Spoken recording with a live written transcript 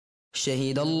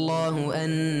شهد الله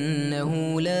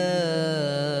أنه لا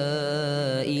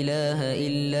إله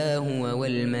إلا هو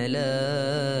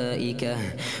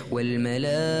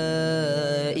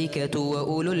والملائكة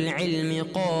وأولو العلم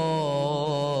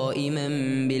قائما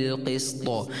بالقسط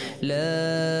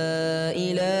لا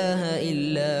إله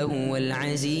إلا هو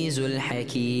العزيز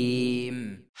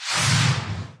الحكيم.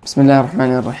 بسم الله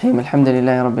الرحمن الرحيم. الحمد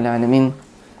لله رب العالمين،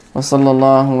 وصلى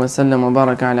الله وسلم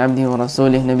وبارك على عبده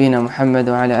ورسوله نبينا محمد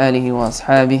وعلى آله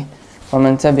وأصحابه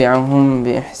ومن تبعهم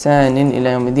بإحسان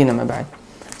إلى يوم الدين ما بعد.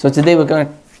 So today we're going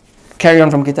to carry on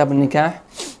from Kitab al-Nikah,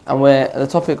 and where the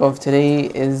topic of today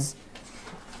is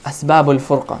Asbab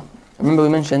al-Furqa. Remember we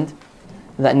mentioned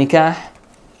that Nikah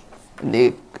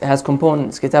has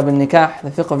components. Kitab al-Nikah,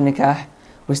 the fiqh of Nikah,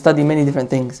 we study many different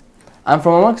things, and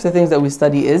from amongst the things that we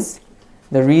study is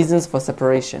the reasons for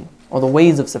separation, or the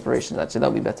ways of separation. Actually,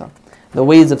 that would be better. The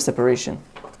ways of separation.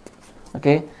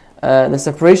 Okay, the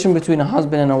separation between a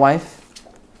husband and a wife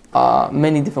are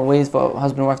many different ways for a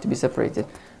husband and wife to be separated,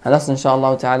 and that's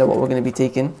inshallah ta'ala what we're going to be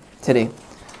taking today.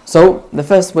 So the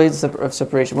first way of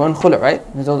separation, we're on khulu', right?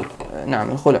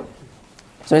 نعم الخلع.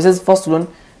 So it says فصل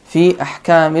في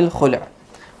أحكام الخلع.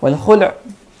 Well, khulu'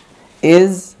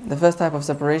 is the first type of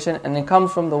separation, and it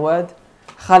comes from the word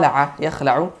خلع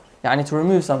يخلع, يعني to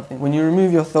remove something. When you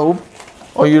remove your thawb,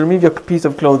 or you remove your piece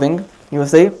of clothing, you will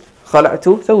say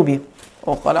خلعت ثوبي,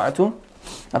 or خلعت,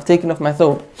 I've taken off my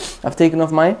thawb, I've taken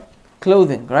off my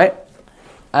clothing, right?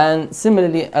 And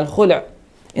similarly, al-khulu'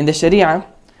 in the Sharia,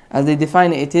 as they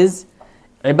define it, it is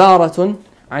عبارة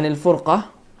عن الفرقة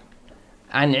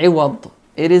عن عوض.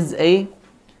 It is a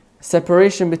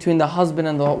separation between the husband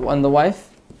and the wife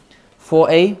for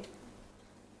a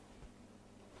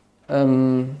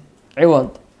عوض,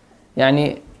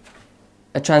 يعني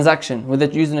a transaction, with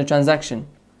it using a transaction,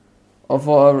 or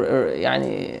for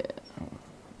يعني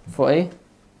for a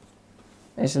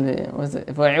for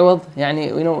عوض, يعني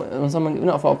you know when someone,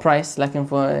 not for a price, like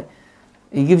for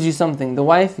he gives you something, the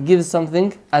wife gives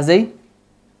something as a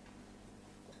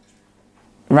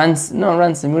ransom, not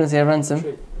ransom, you wouldn't say a ransom,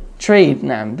 trade,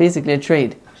 نعم, basically a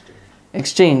trade,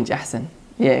 exchange, أحسن,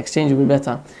 yeah, exchange would be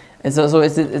better. And so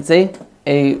it's a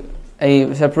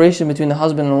separation between the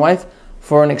husband and wife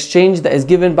for an exchange that is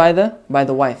given by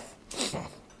the wife.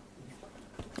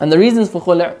 And the reasons for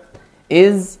khulu'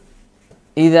 is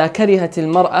إذا كرهت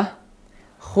المرأة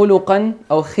خلقا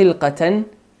أو خلقة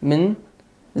من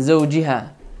زوجها.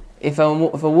 If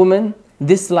a woman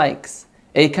dislikes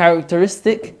a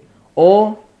characteristic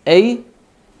or a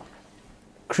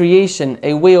creation,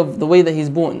 a way of the way that he's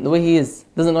born, the way he is,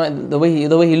 doesn't like the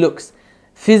way he looks,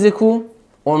 physical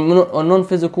or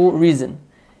non-physical reason.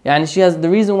 Yani she has the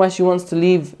reason why she wants to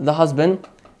leave the husband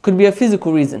could be a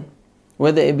physical reason,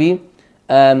 whether it be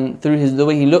through the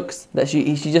way he looks, that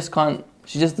she just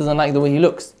doesn't like the way he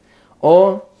looks,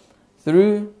 or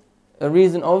through a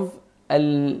reason of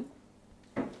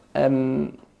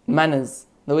manners,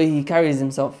 the way he carries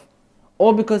himself,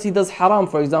 or because he does haram.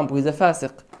 For example, he's a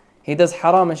fasiq, he does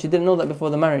haram and she didn't know that before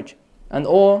the marriage, and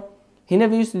or he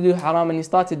never used to do haram and he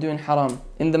started doing haram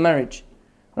in the marriage,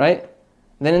 right?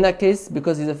 Then in that case,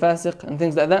 because he's a fasiq and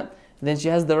things like that, then she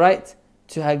has the right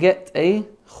to get a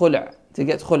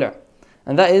khulu',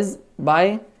 and that is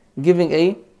by giving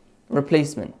a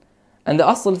replacement. And the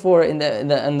asl for it in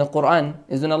the Quran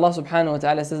is when Allah subhanahu wa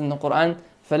ta'ala says in the Quran,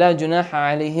 فَلَا جُنَاحَ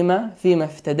عَلَيْهِمَا فِي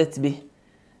مَفْتَدَتْ بِهِ.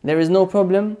 There is no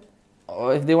problem,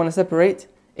 or if they want to separate,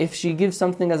 if she gives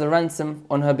something as a ransom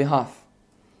on her behalf.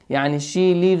 Yani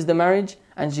she leaves the marriage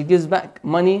and she gives back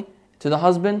money to the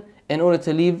husband in order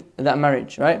to leave that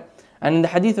marriage, right? And in the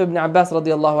hadith of Ibn Abbas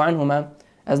radiallahu anhuma,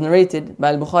 as narrated by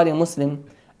Al-Bukhari and Muslim,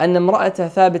 أن امرأة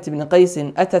ثابت بن قيس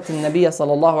أتت النبي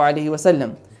صلى الله عليه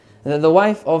وسلم. The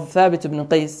wife of Thabit ibn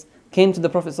Qais came to the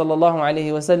Prophet صلى الله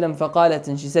عليه وسلم فقالت,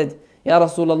 and she said, يا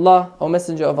رسول الله, O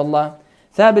Messenger of Allah,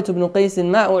 ثابت بن قيس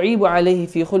ما أعيب عليه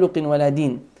في خلق ولا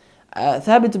دين.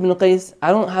 Thabit ibn Qais,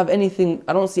 I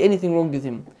don't see anything wrong with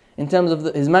him in terms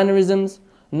of his mannerisms,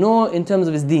 nor in terms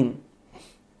of his deen.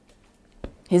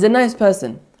 He's a nice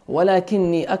person.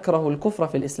 ولكني أكره الكفر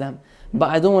في الإسلام. But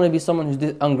I don't want to be someone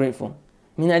who's ungrateful.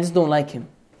 I mean, I just don't like him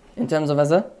in terms of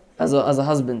as a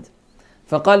husband.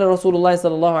 فقال رسول الله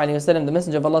صلى الله عليه وسلم, the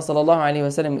Messenger of Allah صلى الله عليه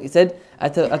وسلم, he said,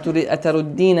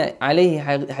 أتردين عليه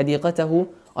حديقته.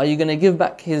 Are you going to give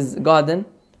back his garden?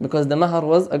 Because the mahar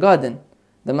was a garden.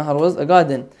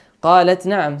 قالت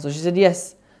نعم. So she said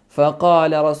yes.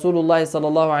 فقال رسول الله صلى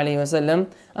الله عليه وسلم,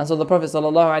 and so the Prophet صلى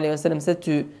الله عليه وسلم said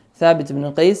to Thabit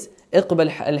ibn Qais, اقبل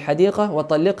الحديقة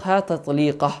وطلقها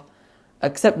تطليقة.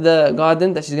 Accept the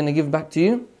garden that she's going to give back to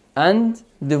you and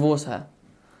divorce her.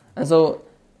 And so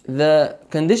the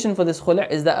condition for this khula'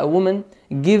 is that a woman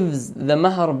gives the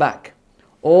mahar back,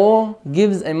 or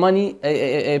gives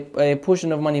a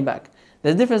portion of money back.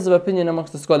 There's difference of opinion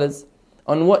amongst the scholars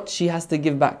on what she has to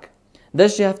give back.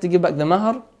 Does she have to give back the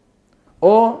mahar,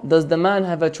 or does the man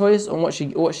have a choice on what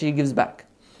she gives back?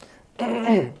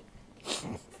 The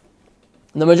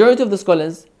majority of the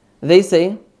scholars, they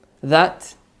say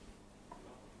that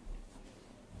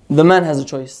the man has a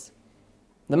choice.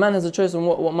 The man has a choice on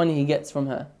what money he gets from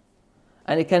her.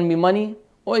 And it can be money,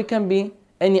 or it can be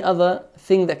any other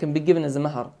thing that can be given as a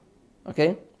mahar.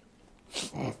 Okay?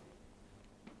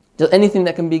 Just anything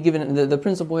that can be given, the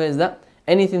principle here is that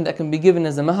anything that can be given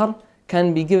as a mahar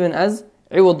can be given as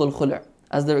iwad al-khulu',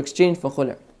 as their exchange for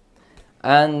khulu'.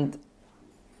 And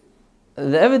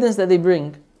the evidence that they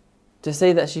bring to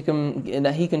say that he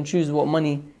can choose what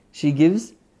money she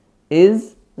gives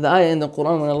is the ayah in the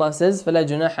Quran when Allah says فَلَا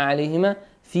جُنَاحَ عَلَيْهِمَا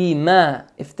فِي مَا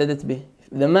افتدت به.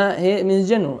 The ma here means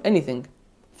general, anything.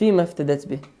 فِي مَا افتدت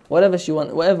به. Whatever she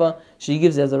wants, whatever she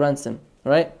gives as a ransom,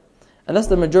 right? And that's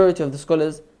the majority of the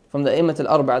scholars from the A'immat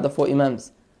al-Arba'a, the four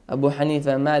Imams, Abu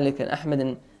Hanifa, Malik, and Ahmad,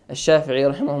 and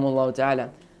Al-Shafi'i, rahimahumullah ta'ala,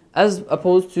 as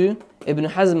opposed to Ibn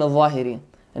Hazm al-Zahiri.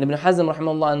 And Ibn Hazm,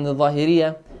 rahimahullah, and the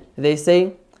Zahiriyah, they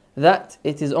say that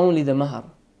it is only the mahar.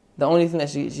 The only thing that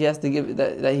she has to give,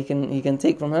 that he can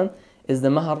take from her, is the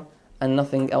mahar and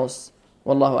nothing else.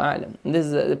 Wallahu a'lam. And this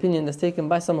is the opinion that's taken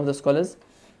by some of the scholars.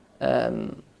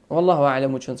 Wallahu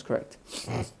a'lam, which one's correct.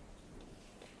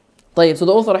 طيب, so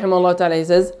the author rahimahullah ta'ala, he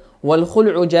says,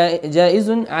 وَالْخُلْعُ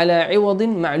جَائِزٌ عَلَى عِوَضٍ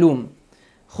مَعْلُومٍ.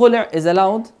 Khul' is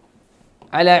allowed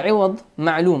على عوض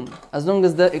معلوم, as long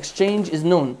as the exchange is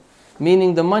known.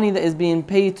 Meaning the money that is being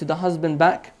paid to the husband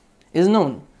back is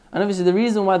known. And obviously the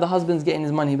reason why the husband's getting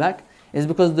his money back is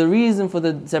because the reason for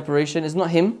the separation is not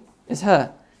him, it's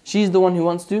her. She's the one who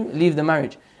wants to leave the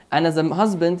marriage. And as a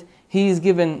husband, he's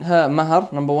given her mahar,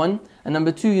 number one. And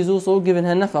number two, he's also given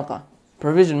her nafaqa,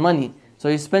 provision, money. So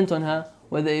he's spent on her,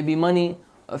 whether it be money,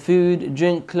 food,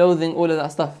 drink, clothing, all of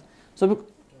that stuff. So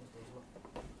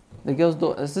the girls'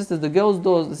 door, the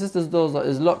sisters' door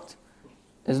is locked.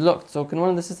 Is locked. So can one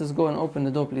of the sisters go and open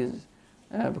the door, please?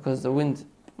 Because the wind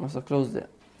must have closed it.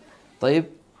 طيب.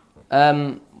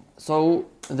 So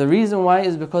the reason why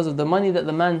is because of the money that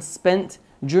the man spent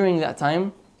during that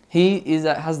time. He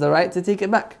has the right to take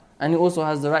it back, and he also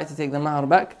has the right to take the mahar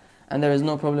back, and there is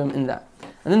no problem in that.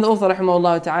 And then the author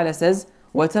rahimahullah ta'ala says,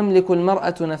 وَتَمْلِكُ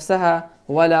الْمَرْأَةُ نَفْسَهَا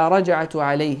وَلَا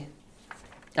رَجْعَةُ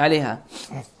عَلَيْهَا.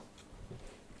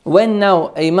 When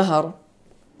now a mahar,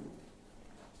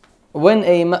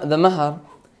 the mahar,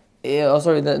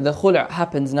 the khul'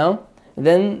 happens now,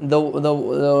 then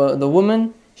the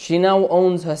woman, she now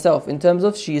owns herself in terms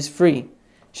of she is free.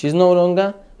 She's no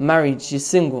longer married, she's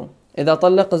single. إذا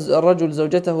طلق الرجل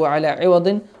زوجته على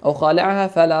عوض أو خالعها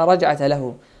فلا رجعة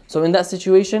له. So in that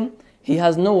situation, he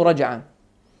has no raj'ah.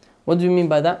 What do you mean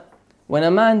by that? When a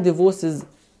man divorces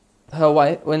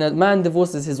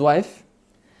his wife,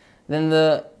 then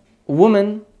the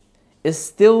woman is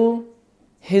still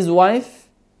his wife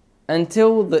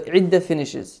until the iddah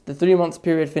finishes, the 3 months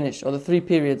period finish, or the 3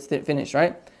 periods finish,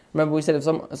 right? Remember we said if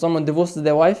someone divorces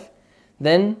their wife,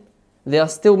 then they are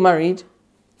still married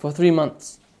for 3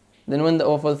 months. Then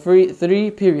for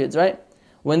 3 periods, right?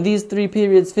 When these 3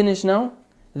 periods finish now,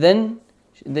 then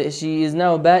she is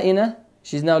now ba'ina,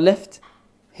 she's now left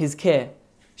his care.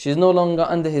 She's no longer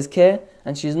under his care,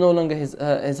 and she's no longer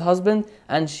his husband,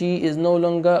 and she is no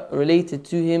longer related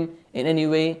to him in any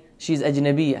way. She's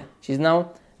ajnabiyya. She's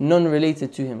now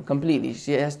non-related to him completely.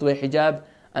 She has to wear hijab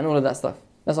and all of that stuff.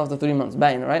 That's after 3 months,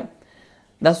 ba'ina, right?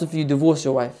 That's if you divorce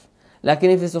your wife. Like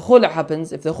if the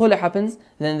khul' happens,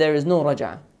 then there is no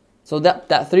raj'ah. So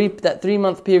that 3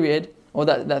 month period, or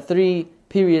that 3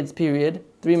 periods period,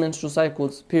 3 menstrual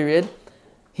cycles period,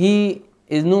 he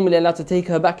is normally allowed to take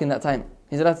her back in that time.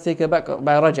 He's allowed to take her back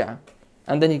by raj'ah,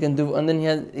 and then he can do, and then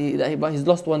he's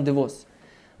lost one divorce.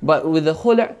 But with the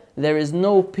khul', there is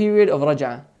no period of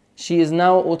raj'ah. She is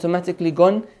now automatically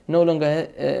gone. No longer,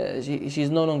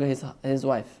 she's no longer his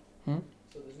wife. So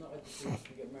there's not a period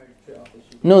to get married straight after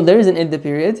she. No, there is an iddah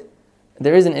period.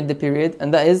 There is an iddah period,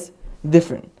 and that is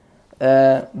different.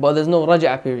 But there's no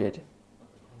raj'ah period.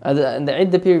 And the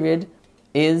iddah period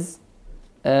is,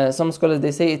 some scholars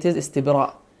they say it is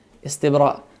istibra'.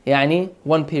 Istibra', yani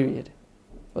 1 period.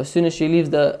 As soon as she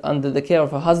leaves under the care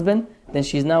of her husband, then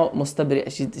she's now mustabri'.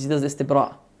 She does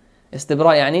istibra'.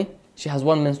 Istibra' yani she has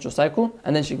 1 menstrual cycle,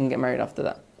 and then she can get married after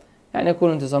that. Yani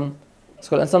according to some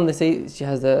scholars, and some they say she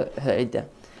has her iddah.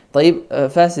 طيب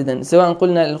فاسدا سواء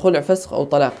قلنا الخلع فسخ أو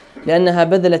طلاق لأنها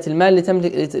بذلت المال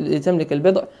لتملك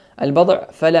البضع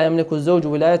فلا يملك الزوج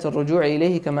ولاية الرجوع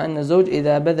إليه كما أن الزوج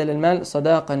إذا بذل المال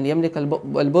صداقا ليملك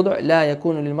البضع لا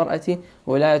يكون للمرأة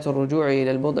ولاية الرجوع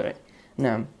إلى البضع.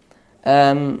 نعم.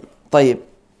 طيب.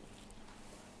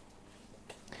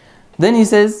 Then he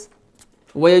says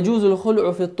ويجوز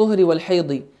الخلع في الطهر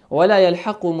والحيض ولا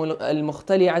يلحق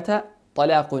المختلعة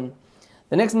طلاق.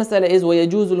 The next مسألة is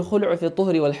ويجوز الخلع في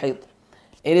الطهر والحيض.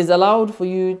 It is allowed for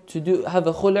you to have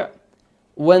a khul'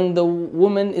 when the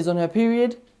woman is on her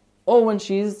period or when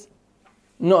she's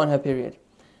not on her period.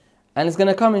 And it's going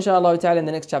to come inshallah ta'ala in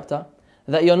the next chapter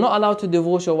that you're not allowed to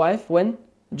divorce your wife when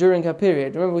during her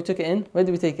period. Remember we took it in? Where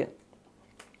did we take it?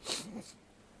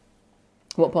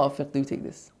 What part of fiqh do we take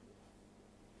this?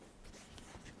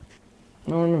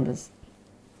 No one remembers.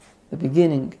 The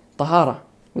beginning, tahara.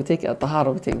 We take it at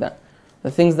tahara, we take that.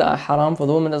 The things that are haram for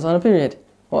the woman that's on a period.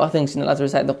 What are things? She's not allowed to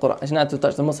recite the Quran, she's not allowed to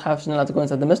touch the mushaf, she's not allowed to go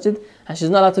inside the masjid, and she's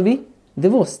not allowed to be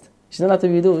divorced. She's not allowed to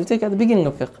be divorced. We take it at the beginning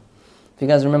of fiqh, if you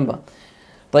guys remember.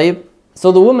 طيب,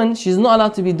 so the woman, she's not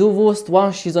allowed to be divorced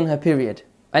while she's on her period.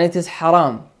 And it is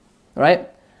haram, right?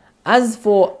 As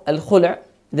for al-khul',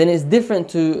 then it's different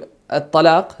to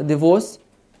al-talaq, divorce,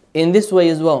 in this way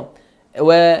as well.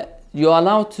 Where you're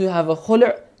allowed to have a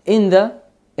khul' in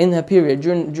her period,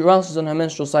 while she's on her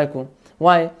menstrual cycle.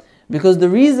 Why? Because the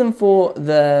reason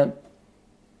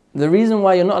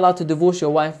why you're not allowed to divorce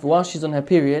your wife while she's on her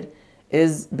period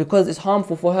is because it's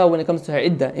harmful for her when it comes to her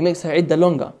iddah. It makes her iddah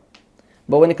longer.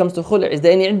 But when it comes to khul', is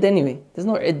there any iddah anyway? There's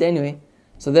no iddah anyway.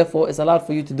 So therefore, it's allowed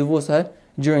for you to divorce her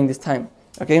during this time.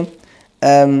 Okay?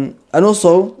 And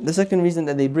also, the second reason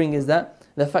that they bring is that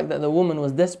the fact that the woman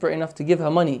was desperate enough to give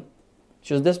her money.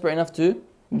 She was desperate enough to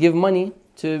give money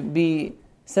to be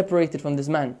separated from this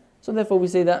man. So therefore we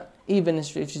say that even if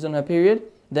she's on her period,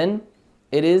 then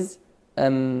it is,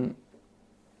 even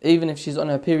if she's on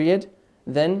her period,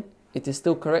 then it is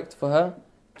still correct for her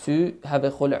to have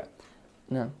a khul'.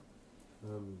 No.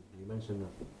 You mentioned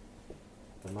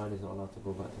that the man is not allowed to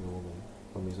go back to the woman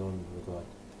from his own regard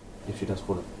if she does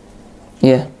khul'.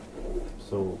 Yeah.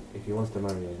 So if he wants to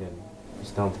marry again,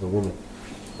 it's down to the woman.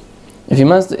 If he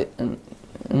must... If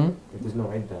there's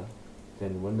no iddah,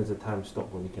 then when does the time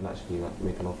stop when you can actually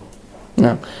make an offer?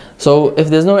 No. So if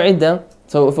there's no iddah,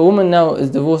 so if a woman now is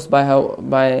divorced by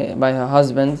her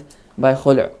husband by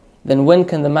khul', then when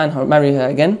can the man marry her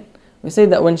again? We say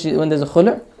that when there's a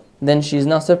khul', then she's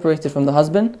now separated from the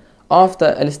husband. After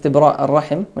al-istibra'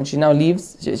 al-rahim, when she now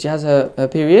leaves, she has her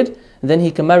period, then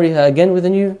he can marry her again with a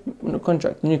new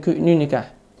contract, new nikah.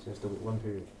 She has to wait one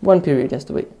period. One period, he has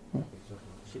to wait.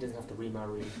 She doesn't have to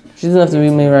remarry. She doesn't have to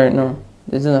remarry, no.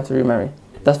 She doesn't have to remarry.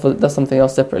 That's something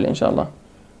else separately, inshallah.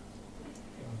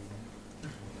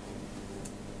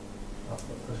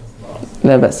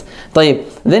 لا بس. طيب.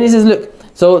 Then he says, look.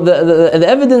 So the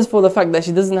evidence for the fact that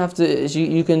she doesn't have to,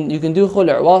 you can do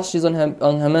khul' while she's on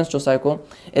her menstrual cycle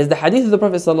is the hadith of the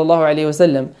Prophet sallallahu alaihi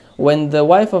wasallam when the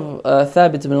wife of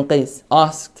Thabit ibn Qais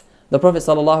asked the Prophet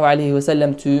sallallahu alaihi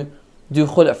wasallam to do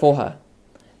khul' for her.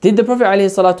 Did the Prophet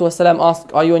alaihi salatu wasallam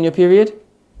ask, are you on your period?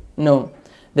 No.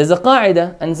 There's a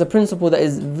qa'idah and it's a principle that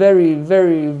is very,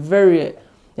 very, very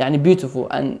beautiful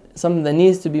and something that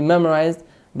needs to be memorized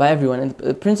by everyone. And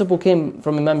the principle came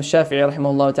from Imam Shafi'i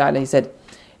rahimahullah ta'ala. He said,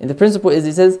 and the principle is,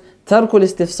 he says, ترك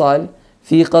الاستفصال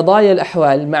في قضايا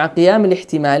الأحوال مع قيام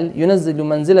الاحتمال ينزل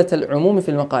منزلة العموم في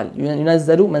المقال.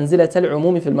 ينزل منزلة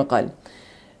العموم في المقال.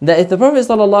 That if the Prophet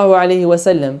sallallahu alaihi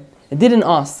wasallam didn't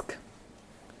ask,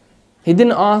 he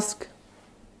didn't ask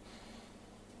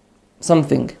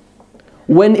something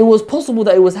when it was possible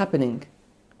that it was happening,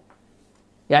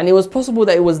 it was possible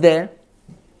that it was there,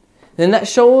 then that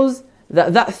shows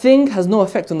that thing has no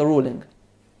effect on the ruling.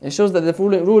 It shows that the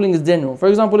ruling is general. For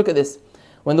example, look at this.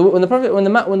 When the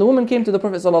woman came to the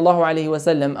Prophet sallallahu alaihi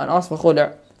wasallam and asked for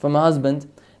khul' from her husband,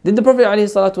 did the Prophet alaihi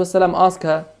salatu wasallam ask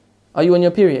her, are you on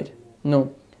your period?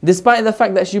 No. Despite the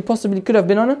fact that she possibly could have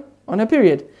been on her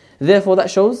period. Therefore, that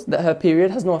shows that her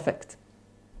period has no effect.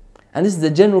 And this is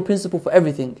a general principle for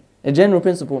everything. A general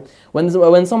principle.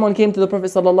 When someone came to the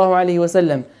Prophet sallallahu alaihi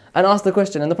wasallam and asked the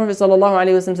question, and the Prophet sallallahu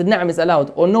alaihi wasallam said, "Na'am, it's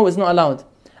allowed," or "No, it's not allowed,"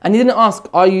 and he didn't ask,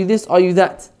 "Are you this? Are you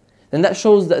that?" then that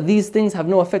shows that these things have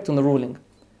no effect on the ruling.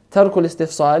 ترك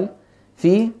الاستفصال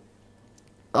في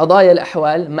قضايا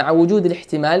الأحوال مع وجود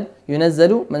الاحتمال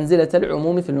ينزل منزلة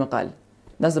العموم في المقال.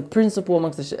 That's a principle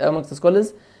amongst the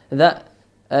scholars that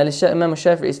Imam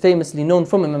Shafi'i is famously known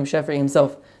from Imam Shafi'i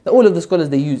himself. That all of the scholars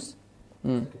they use.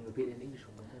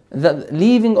 That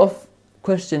leaving of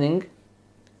questioning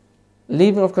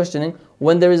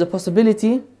when there is a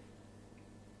possibility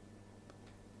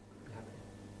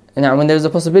Now, when there's a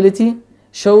possibility,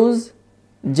 shows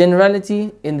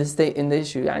generality in the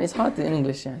issue. يعني it's hard in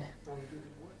English يعني.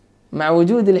 مع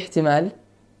وجود الاحتمال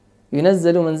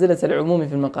ينزل منزلة العموم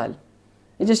في المقال.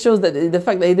 It just shows that the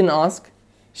fact that he didn't ask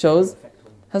shows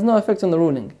has no effect on the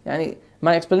ruling. يعني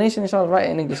my explanation inshallah write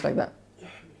it in English like that.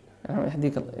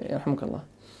 يرحمك الله.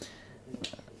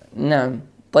 نعم.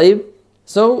 طيب.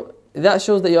 So that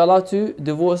shows that you're allowed to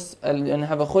divorce and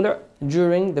have a khulu'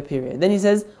 during the period. Then he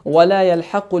says ولا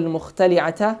يلحق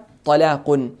المختلعة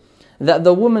طلاق. That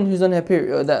the woman who's on her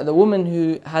period, that the woman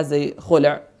who has a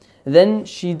khulu', then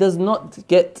she does not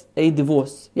get a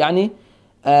divorce. يعني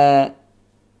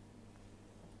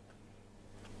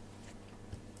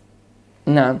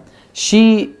نعم.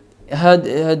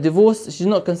 Her divorce, she's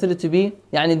not considered to be,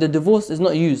 يعني the divorce is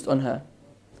not used on her.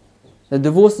 The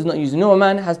divorce is not used. You know, a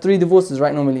man has 3 divorces,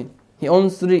 right, normally. He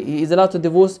owns 3, he is allowed to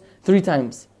divorce 3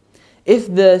 times. If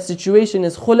the situation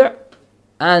is khulu'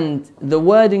 and the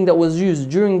wording that was used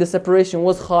during the separation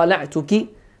was khala'tuki,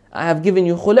 I have given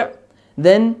you khulu',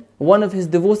 then one of his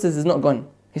divorces is not gone.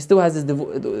 He still has his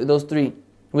those 3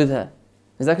 with her.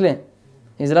 Is that clear?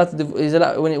 He's allowed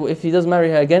to if he does marry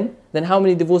her again, then how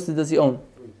many divorces does he own?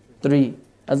 3.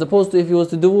 As opposed to if he was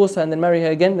to divorce her and then marry her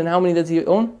again, then how many does he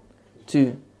own?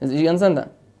 2. Do you understand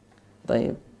that?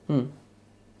 طيب. So what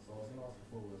I was going to ask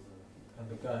before was, can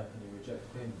the guy, can he reject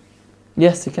payment?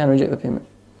 Yes, he can reject the payment.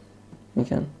 He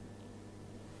can. And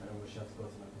then would she have to go to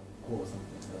like a court or something?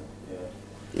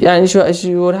 Yeah,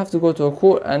 she would have to go to a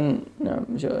court and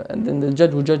then the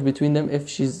judge will judge between them if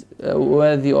she's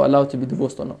worthy or allowed to be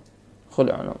divorced or not.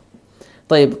 خلع or not.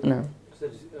 طيب. نعم.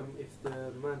 If the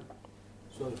man,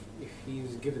 so if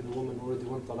he's given the woman already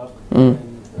 1 talaq Mm.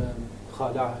 and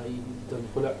خالعها, he done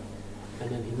khulu', and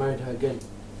then he married her again,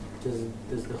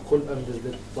 does the khul' does the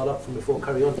talaq from before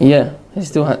carry on? Yeah, he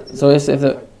still has. So if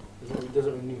the It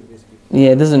doesn't renew basically.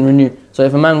 yeah, it doesn't renew. So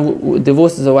if a man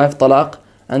divorces a wife talaq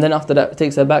and then after that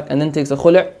takes her back and then takes a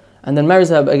khulu' and then marries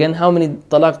her again, how many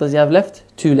talaq does he have left?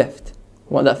 2 left.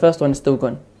 Well, that first one is still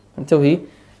gone until he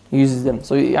uses them.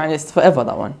 So it's forever,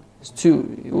 that one. It's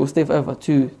 2, it will stay forever.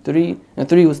 2, 3, and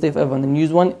 3 will stay forever, and then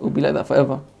use 1, it will be like that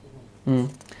forever.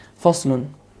 فصل.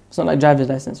 It's not like driver's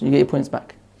license, you get your points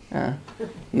back.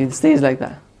 It stays like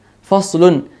that.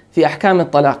 فصل في أحكام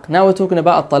الطلاق. Now we're talking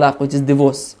about الطلاق, which is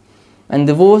divorce. And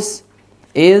divorce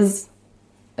is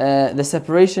the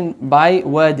separation by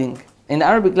wording. In the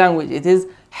Arabic language, it is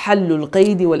حل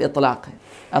القيد والإطلاق.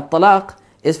 الطلاق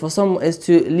is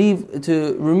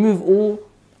to remove all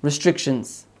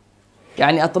restrictions.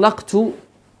 يعني أطلقت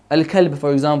الكلب,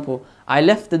 for example. I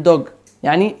left the dog.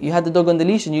 يعني you had the dog on the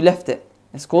leash and you left it.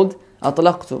 It's called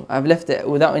أطلقت. I've left it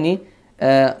without any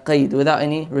قيد, without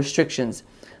any restrictions.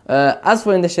 As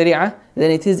for in the Sharia,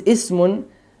 then it is اسم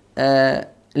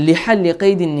لحل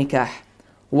قيد النكاح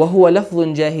وهو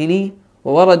لفظ جاهلي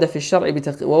وورد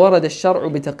الشرع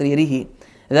بتقريره.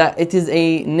 That it is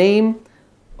a name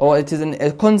or it is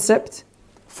a concept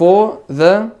for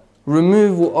the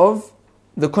removal of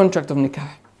the contract of nikah.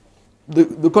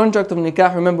 The contract of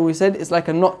nikah, remember we said, it's like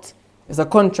a knot. It's a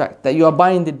contract that you are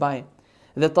binded by.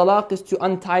 The talaq is to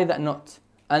untie that knot,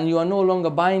 and you are no longer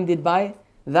binded by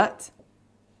that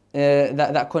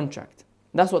contract.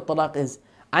 That's what talaq is.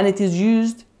 And it is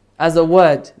used as a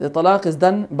word. The talaq is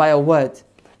done by a word.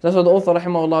 That's what the author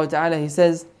rahimahullah ta'ala, he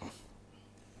says,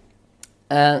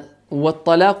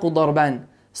 وَالطَّلَاقُ ضَرْبًا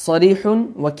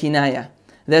صَرِيحٌ وَكِنَايَةٌ.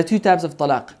 There are 2 types of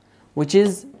talaq, which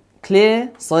is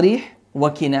clear, صريح,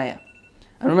 وكناية.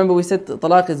 And remember we said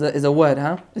talaq is a word,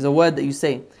 is a word that you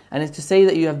say. And it's to say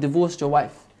that you have divorced your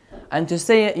wife. And to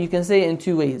say it, you can say it in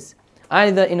 2 ways.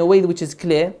 Either in a way which is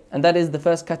clear, and that is the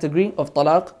first category of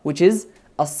talaq, which is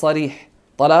الصريح.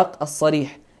 طلاق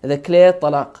الصريح, the clear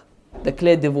talaq, the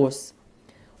clear divorce.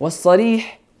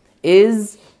 والصريح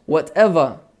is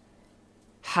whatever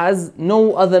has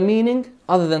no other meaning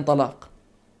other than talaq.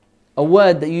 A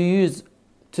word that you use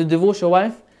to divorce your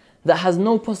wife that has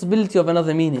no possibility of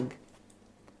another meaning.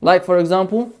 Like for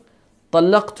example,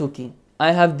 طلقتك,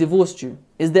 I have divorced you.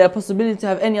 Is there a possibility to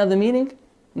have any other meaning?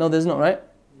 No, there's not, right?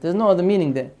 There's no other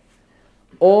meaning there.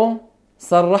 Or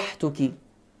صرحتك,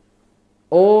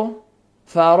 or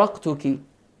فارقتك.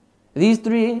 These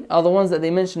 3 are the ones that they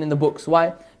mention in the books.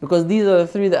 Why? Because these are the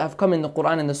 3 that have come in the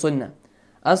Quran and the Sunnah.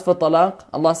 As for talaq,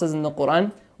 Allah says in the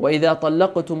Quran, وَإِذَا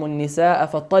طَلَّقْتُمُ النِّسَاءَ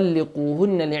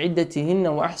فَطَلِّقُوهُنَّ لِعِدَّتِهِنَّ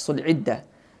وَأَحْصُوا الْعِدَّةِ.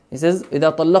 He says,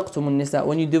 إِذَا طَلَّقْتُمُ النِّسَاءَ,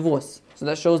 when you divorce. So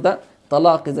that shows that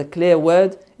talaq is a clear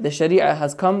word. The Sharia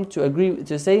has come to agree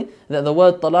to say that the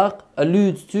word talaq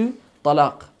alludes to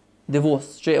talaq,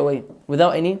 divorce, straight away,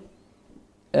 without any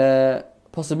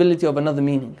possibility of another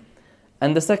meaning.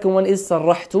 And the second one is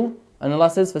sarrahtu, And Allah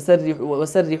says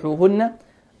وَسَرِّحُوهُنَّ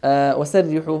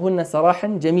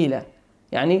سَرَاحًا جَمِيلًا.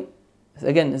 يعني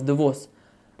again it's divorce.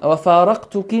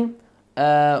 وَفَارَقْتُكِ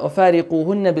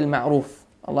وَفَارِقُوهُنَّ بِالْمَعْرُوفِ.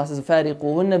 Allah says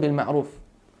فَارِقُوهُنَّ بِالْمَعْرُوفِ,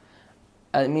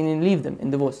 meaning leave them in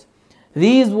divorce.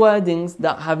 These wordings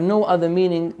that have no other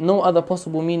meaning, no other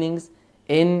possible meanings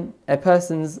in a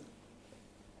person's,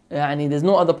 there's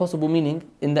no other possible meaning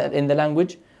in the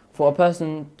language for a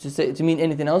person to mean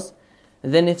anything else.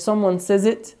 Then if someone says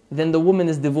it, then the woman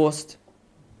is divorced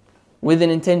with an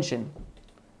intention.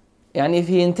 And if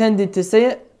he intended to say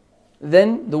it,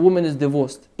 then the woman is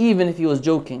divorced, even if he was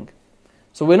joking.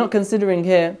 So we're not considering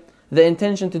here the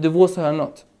intention to divorce her or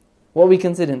not. What are we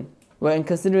considering? We're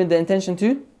considering the intention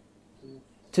to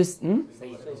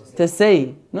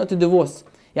say, not to divorce.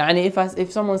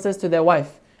 If someone says to their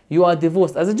wife, you are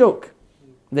divorced, as a joke,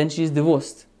 then she's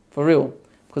divorced, for real.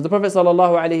 Because the Prophet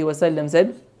ﷺ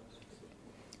said,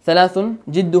 ثلاث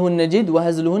جدهن جد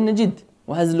وهزلهن جد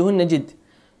وهزلهن جد.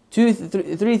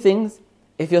 Three things,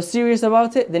 if you're serious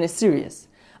about it, then it's serious.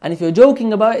 And if you're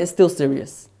joking about it, it's still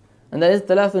serious. And that is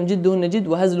ثلاث جدهن جد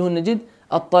وهزلهن جد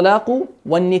الطلاق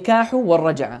والنكاح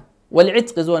والرجعة.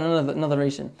 والعتق is another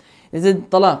narration. Is it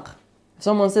talaq? If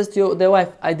someone says to their wife,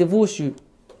 I divorce you,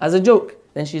 as a joke,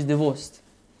 then she's divorced.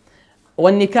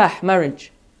 والنكاح,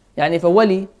 marriage. If a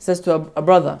wali says to a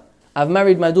brother, I've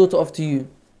married my daughter off to you,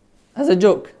 as a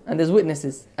joke, and there's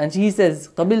witnesses, and he says,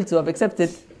 qabiltu, I've accepted,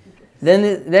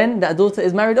 then that daughter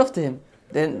is married off to him.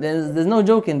 Then there's no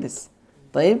joke in this.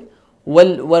 طيب?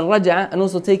 والرجعة, and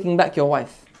also taking back your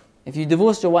wife. If you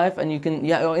divorced your wife and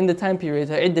you're in the time period,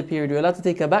 her iddah period, you're allowed to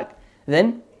take her back,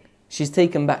 then she's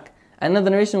taken back. Another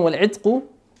narration, وَالْعِتْقُ,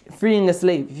 freeing a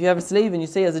slave. If you have a slave and you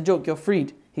say as a joke, you're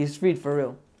freed, he's freed for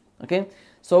real. Okay?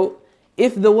 So,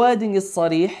 if the wording is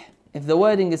sarih, if the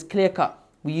wording is clear cut,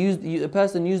 a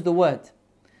person used the word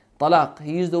talaq,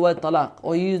 he used the word talaq,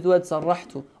 or he used the word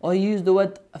sarrahtu, or he used the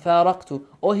word faraqtu,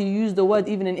 or he used the word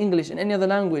even in English, in any other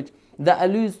language, that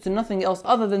alludes to nothing else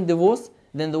other than divorce,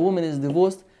 then the woman is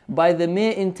divorced by the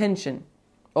mere intention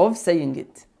of saying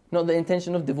it, not the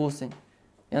intention of divorcing.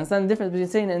 You understand the difference between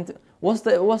saying and what's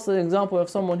the example of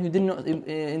someone who did not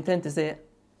intend to say it?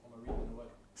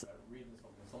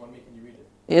 Someone making you read it.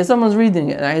 Yeah, someone's reading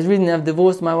it. He's reading, I've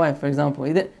divorced my wife, for example.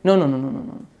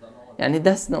 No.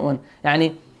 That's not one.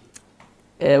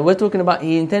 We're talking about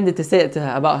he intended to say it to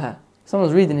her, about her.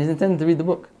 Someone's reading, he's intended to read the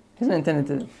book. He's not intended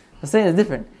to. The saying is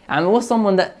different. What's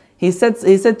someone that he said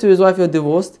to his wife, you're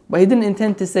divorced, but he didn't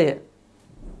intend to say it.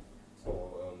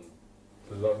 So,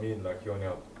 does that mean like you only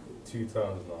have 2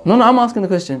 terms now? No, I'm asking the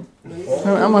question.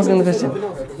 I'm asking the question.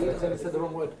 He said the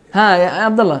wrong word.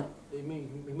 Abdullah. He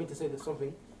meant to say that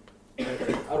something. I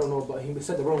don't know, but he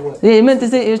said the wrong word. Yeah, he meant to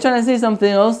say, he was trying to say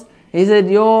something else. He said,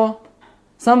 you're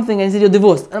something, and he said, you're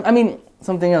divorced.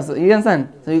 Something else. You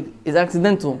understand? So it's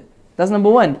accidental. That's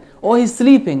number one. Or he's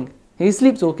sleeping. He's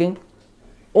sleep talking.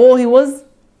 Or he was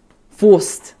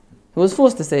forced. He was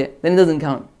forced to say it. Then it doesn't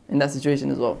count in that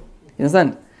situation as well. You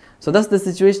understand? So that's the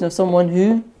situation of someone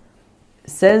who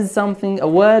says something, a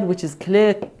word which is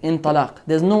clear in talaq.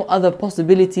 There's no other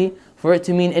possibility for it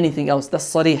to mean anything else. That's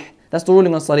sarih. That's the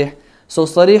ruling on sarih. So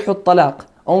sarihut talaq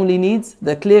only needs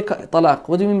the clear cut talaq.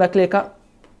 What do you mean by clear cut?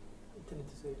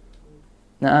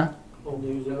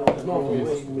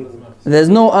 There's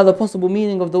no other possible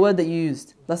meaning of the word that you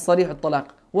used. That's sarihut talaq.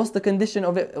 What's the condition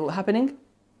of it happening?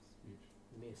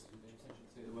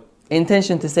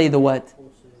 Intention to say the word.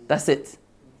 That's it.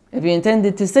 If you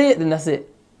intended to say it, then that's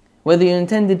it. Whether you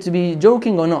intended to be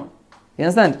joking or not. You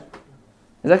understand?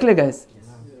 Is that clear, guys?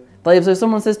 طيب, so if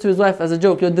someone says to his wife as a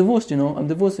joke, you're divorced, I'm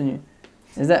divorcing you.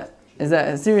 Is that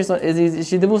serious? Is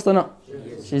she divorced or not?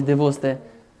 Yes. She's divorced there.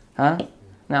 Huh?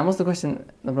 Now, what's the question,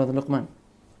 the brother Luqman?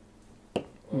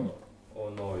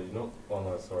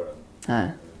 Sorry.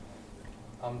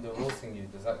 I'm divorcing you.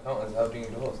 Does that count as having a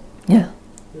divorce? Yeah.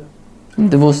 I'm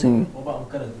divorcing you. What about I'm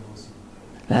gonna divorce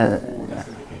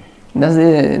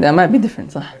you? That might be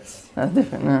different, صح? That's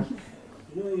different, no.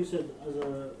 You said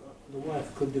the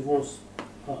wife could divorce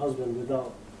her husband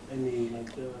without any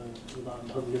without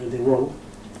the husband doing anything wrong,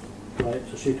 right?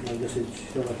 So she can, I guess,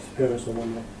 show like his parents or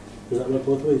whatnot. Does that work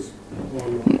both ways?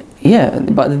 Yeah,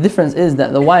 but the difference is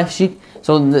that the wife,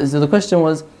 so the question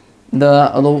was,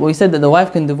 we said that the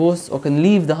wife can divorce or can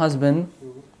leave the husband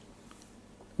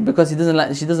because she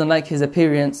doesn't like his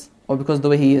appearance or because of the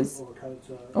way he is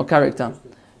or character.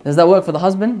 Does that work for the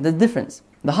husband? There's a difference.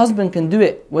 The husband can do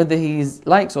it whether he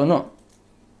likes or not.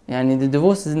 The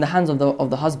divorce is in the hands of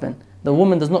the husband. The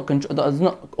woman does not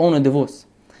own a divorce.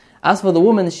 As for the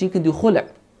woman, she can do khula',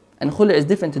 and khula' is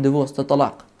different to divorce, to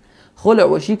talaq. Khula',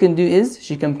 what she can do is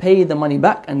she can pay the money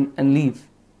back and leave.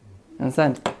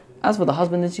 Understand? As for the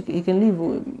husband, then he can leave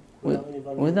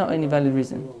without any valid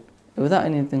reason, without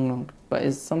anything wrong. But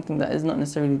it's something that is not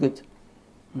necessarily good.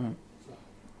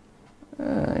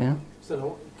 Yeah.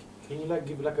 So, can you like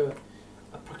give like a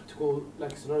practical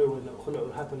like scenario when khula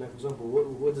will happen? Like for example,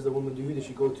 what does the woman do? Who does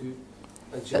she go to?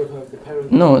 Like she go to the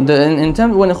parents? No, in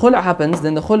terms when a khula happens,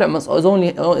 then the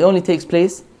khula only takes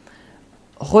place.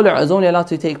 Khula is only allowed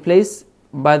to take place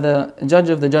by the judge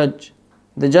of the judge.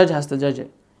 The judge has to judge it.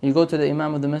 You go to the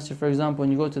imam of the masjid, for example,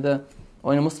 and you go to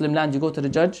or in a Muslim land, you go to the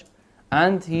judge,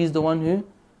 and he's the one who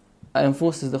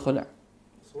enforces the khula.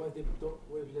 So why they don't?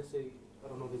 Let's say I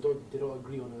don't know. They don't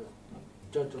agree on a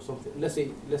judge or something. Let's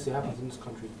say it happens in this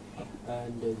country,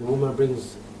 and the woman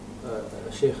brings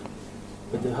a sheikh,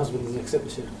 but the husband doesn't accept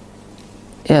the sheikh.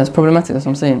 Yeah, it's problematic. That's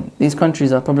what I'm saying. These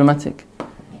countries are problematic.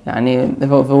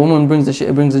 If a woman brings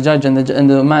a judge and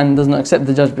the man does not accept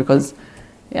the judge because,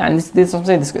 this is what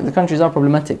I'm saying. The countries are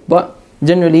problematic. But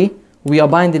generally, we are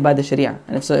binded by the Sharia.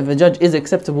 And if a judge is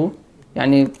acceptable,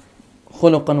 خلقا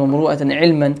ومروءة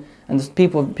علما, and the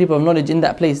people of knowledge in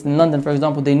that place, in London, for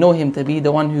example, they know him to be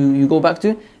the one who you go back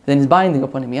to, then it's binding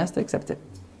upon him. He has to accept it.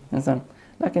 Understand?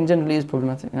 Like generally, is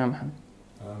problematic.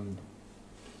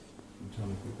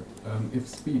 If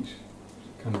speech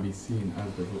can be seen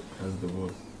as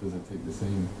divorce, does it take the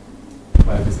same?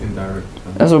 If it's indirect?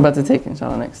 That's what we're about to take,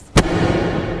 inshallah, next. Is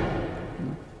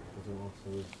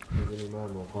an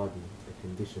imam or qadi a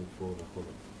condition for the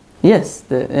khula? Yes,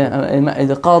 the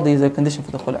qadi is a condition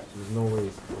for the khula. There's no way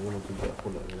a woman can get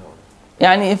khula without.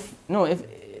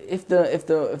 If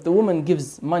the woman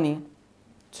gives money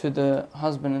to the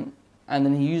husband and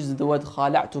then he uses the word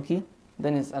khala'tuki,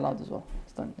 then it's allowed as well.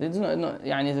 It's done. It's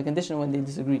a condition when they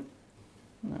disagree.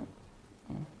 No.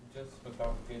 Just for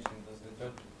clarification, does the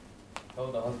judge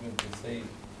tell the husband to say,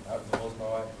 "I've divorced my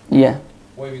wife"? Yeah.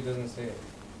 What if he doesn't say it?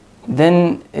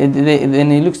 Then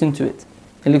he looks into it.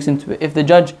 If the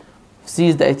judge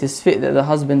sees that it is fit that the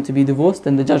husband to be divorced,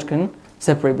 then the judge can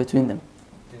separate between them.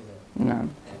 No,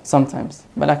 sometimes.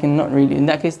 But not really. In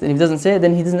that case, if he doesn't say it,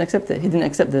 then he doesn't accept it. He didn't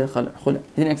accept the khula.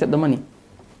 He didn't accept the money.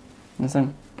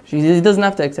 Understand? He doesn't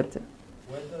have to accept it.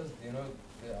 Where does, the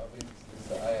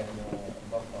ayah in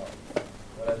Baqarah,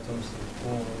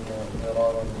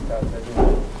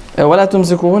 وَلَا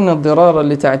تُمْسِكُوهُنَّ الضِّرَارَ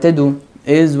لِتَعْتَدُوا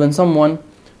is when someone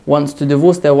wants to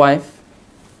divorce their wife.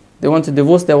 They want to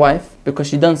divorce their wife because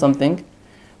she done something,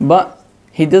 but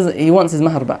he wants his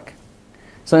mahr back.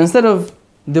 So instead of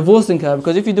divorcing her,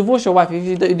 because if you divorce your wife, if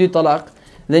you do talaq,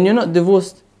 then you're not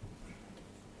divorced.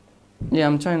 Yeah,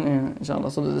 I'm trying,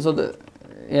 inshallah.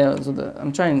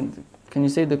 I'm trying. Can you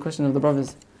say the question of the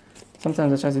brothers?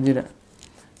 Sometimes I try to do that.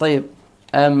 طيب.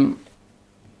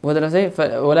 What did I say?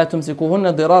 وَلَا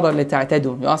تُمْسِكُوهُنَّ ضِرَارًا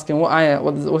لِتَعْتَدُوا. You're asking what ayah,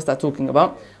 what's that talking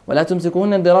about? وَلَا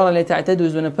تُمْسِكُوهُنَّ ضِرَارًا لِتَعْتَدُوا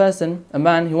is when a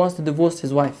man, he wants to divorce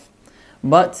his wife.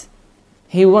 But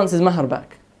he wants his mahr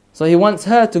back. So he wants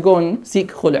her to go and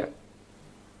seek khula'.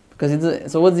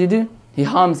 So what does he do? He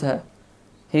harms her.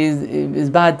 He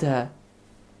is bad to her.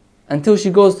 Until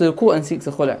she goes to the court and seeks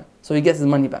a khula'. So he gets his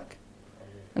money back.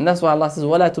 And that's why Allah says,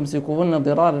 وَلَا تُمْسِكُوهُنَّ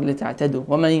ضِرَارًا لِتَعْتَدُوا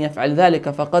وَمَنْ يَفْعَلْ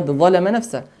ذَلِكَ فَقَدْ ظَلَمَ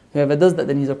نَفْسَهُ. Whoever does that,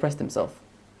 then he's oppressed himself.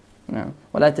 No.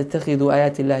 وَلَا تَتَّخِذُوا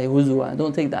آيَاتِ اللَّهِ هُزُوًا.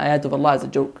 Don't take the ayat of Allah as a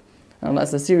joke. And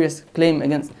that's a serious claim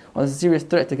against, or a serious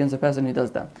threat against a person who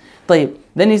does that. طيب.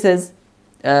 Then he says,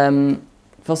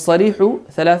 فَالصَّرِيحُ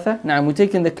ثَلَاثَةً. Now we're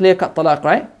taking the clear-cut talaq,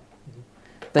 right?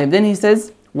 طيب. Then he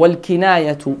says,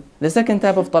 وَالْكِنَايَةُ. The second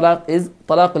type of talaq is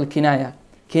talaq al-kinaya.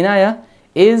 Kinaya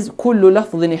is كُلُّ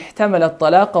لَفْظٍ احْتَمَلَ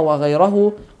الطَّلَاقَ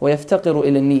وَغَيْرَهُ وَيَفْتَقِرُ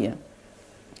إِلَى النِّيَّةِ.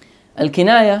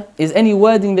 Al-kinaya is any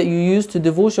wording that you use to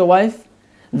divorce your wife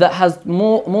that has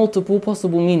multiple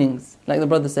possible meanings. Like the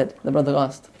brother said, the brother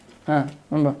asked.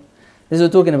 Remember? This is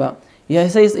what we're talking about. You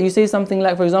say something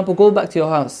like, for example, go back to your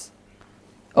house.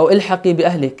 Or ilhaqi bi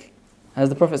ahlik. As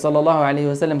the Prophet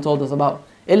ﷺ told us about.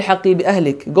 Ilhaqi bi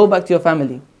ahlik. Go back to your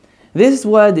family. This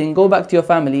wording, go back to your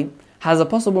family, has a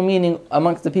possible meaning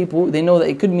amongst the people. They know that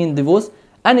it could mean divorce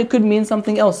and it could mean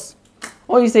something else.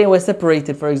 Or you say we're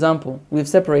separated, for example. We've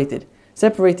separated.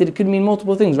 Separated, it could mean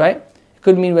multiple things, right? It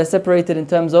could mean we're separated in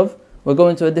terms of we're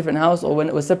going to a different house, or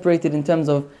when we're separated in terms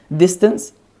of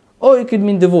distance, or it could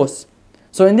mean divorce.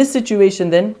 So in this situation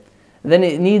then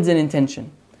it needs an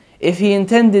intention. If he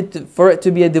intended for it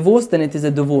to be a divorce, then it is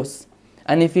a divorce.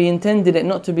 And if he intended it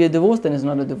not to be a divorce, then it's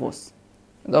not a divorce.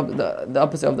 The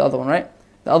opposite of the other one, right?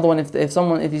 The other one,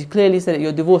 if he clearly said that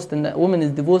you're divorced, then that woman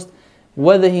is divorced,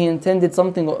 whether he intended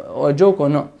something or a joke or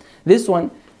not. This one,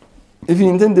 if he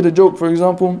intended a joke, for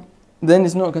example, then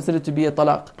it's not considered to be a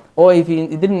talaq. Or if he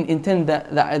didn't intend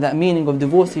that meaning of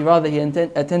divorce, he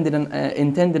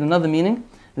intended another meaning,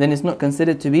 then it's not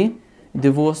considered to be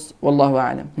divorce. Wallahu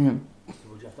a'lam. So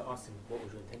would you have to ask him what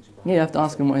was your intention? Yeah, you have to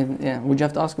ask him would you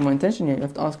have to ask him what intention? Yeah, you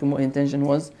have to ask him what intention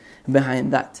was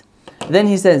behind that. Then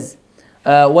he says,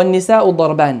 وَالنِّسَاءُ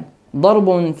ضَرْبَانِ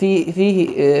ضرب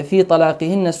في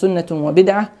طلاقهن سنة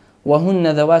وبدعة وهن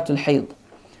ذوات الحيض.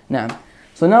 نعم.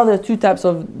 So now there are two types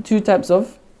of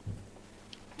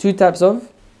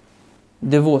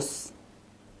divorce.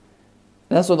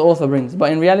 That's what the author brings.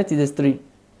 But in reality there's three.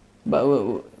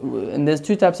 And there's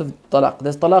two types of talaq.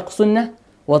 There's talaq sunnah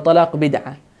wa talaq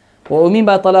bid'ah. What we mean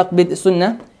by talaq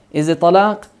sunnah is a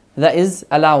talaq that is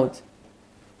allowed.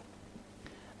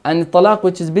 And the talaq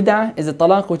which is bid'ah is a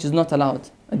talaq which is not allowed.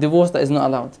 A divorce that is not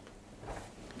allowed.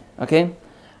 Okay?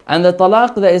 And the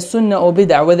talaq that is sunnah or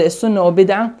bid'ah, whether it's sunnah or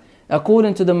bid'ah,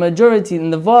 according to the majority,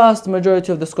 and the vast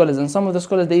majority of the scholars, and some of the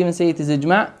scholars they even say it is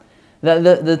ijma',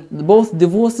 that both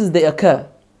divorces they occur.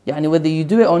 Yani whether you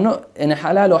do it or not, in a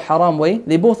halal or haram way,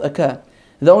 they both occur.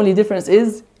 The only difference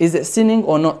is it sinning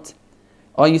or not?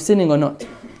 Are you sinning or not?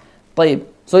 طيب.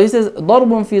 So he says,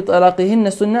 ضرب في طلاقهن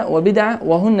سنة وبدعة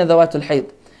وهن ذوات الحيض.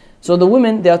 So the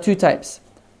women, there are two types.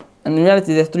 And in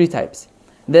reality, there are three types.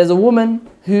 There's a woman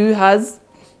who has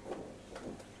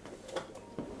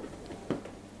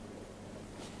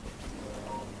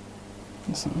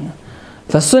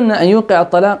فالسنة أن يوقع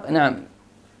الطلاق.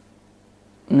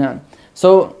 نعم.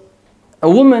 So a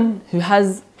woman who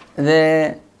has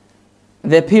their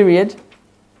period,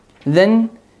 then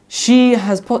she can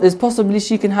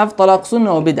have talaq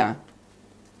sunnah or bid'ah.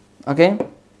 Okay?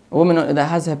 A woman that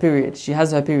has her period, she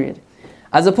has her period.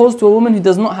 As opposed to a woman who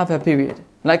does not have her period.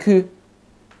 Like who?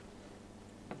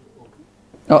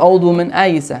 An old woman,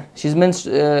 Ayisa. She's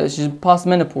past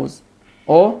menopause.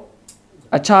 Or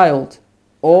a child.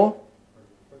 Or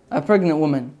a pregnant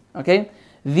woman. Okay?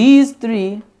 These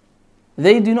three,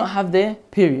 they do not have their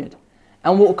period.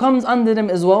 And what comes under them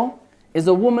as well is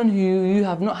a woman who you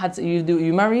have not had,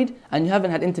 you married and you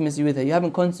haven't had intimacy with her. You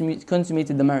haven't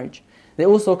consummated the marriage. They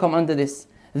also come under this.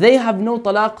 They have no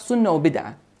talaq sunnah or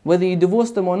bid'ah. Whether you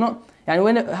divorce them or not,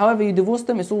 and however you divorce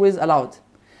them, it's always allowed.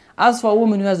 As for a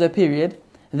woman who has a period,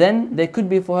 then there could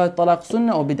be for her talaq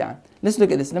sunnah or bid'ah. Let's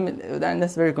look at this.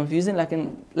 That's very confusing. Let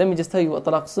me just tell you what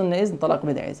talaq sunnah is and talaq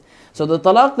bid'ah is. So the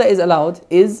talaq that is allowed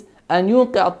is أن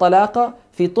يوقع الطلاق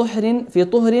في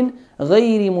طهر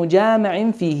غير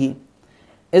مجامع فيه.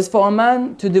 Is for a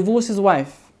man to divorce his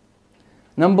wife.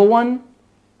 Number one,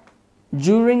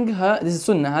 during her, this is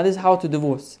sunnah, this is how to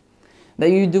divorce.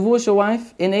 That you divorce your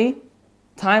wife in a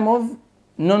time of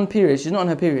non-period. She's not on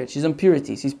her period. She's on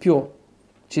purity. She's pure.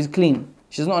 She's clean.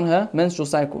 She's not on her menstrual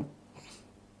cycle.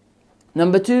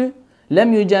 Number two,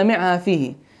 لم يجامعها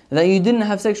فيه. That you didn't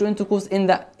have sexual intercourse in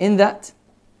that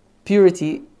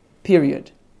purity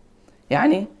period.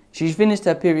 يعني, she's finished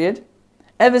her period.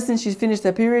 Ever since she's finished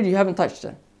her period, you haven't touched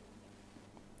her.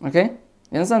 Okay?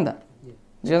 You understand that? Yeah.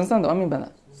 Do you understand what I mean by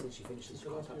that? Since she finishes, you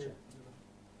can't touch her.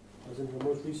 As in her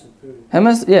most recent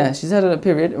period. She's had a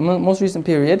period, most recent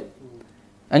period,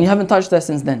 and you haven't touched her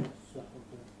since then.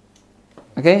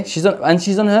 Okay? She's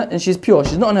pure.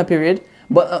 She's not on her period,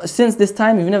 but since this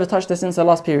time, you've never touched her since her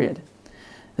last period.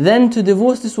 Then to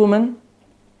divorce this woman,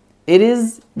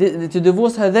 to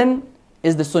divorce her then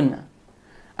is the sunnah.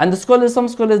 And some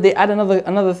scholars, they add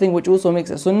another thing which also makes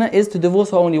it sunnah, is to divorce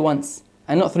her only once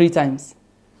and not 3 times.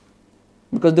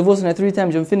 Because divorcing her 3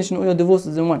 times, you're finishing all your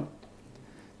divorces in one.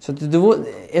 So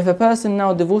if a person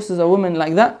now divorces a woman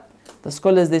like that, the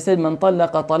scholars, they said, من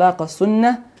طلق طلاق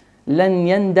السنة لن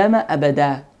يندم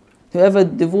أبدا. Whoever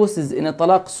divorces in a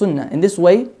talaq sunnah in this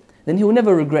way, then he will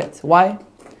never regret. Why?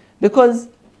 Because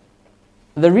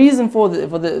the reason for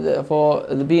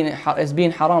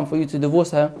being haram for you to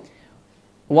divorce her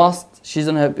whilst she's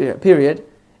on her period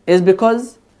is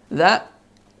because that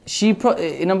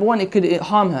number one, it could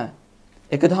harm her.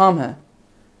 It could harm her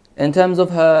in terms of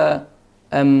her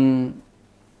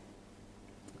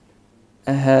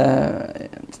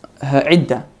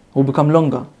iddah will become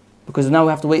longer, because now we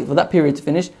have to wait for that period to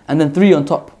finish and then 3 on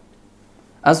top.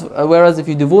 Whereas if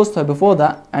you divorced her before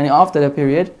that and after the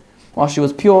period, while she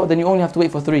was pure, then you only have to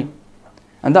wait for 3,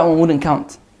 and that one wouldn't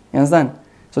count. You understand?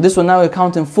 So this one now we're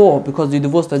counting 4 because you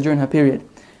divorced her during her period.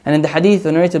 And in the hadith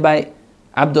narrated by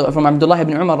from Abdullah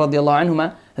ibn Umar radiallahu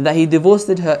anhuma, that he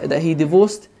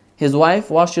divorced his wife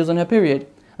while she was on her period.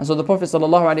 And so the Prophet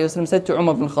sallallahu alaihi wasallam said to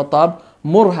Umar ibn Khattab,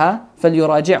 "Murha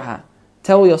falyuraji'ha."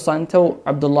 Tell your son, tell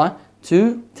Abdullah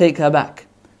to take her back.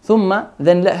 Thumma,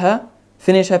 then let her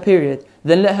finish her period.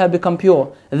 Then let her become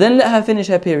pure. Then let her finish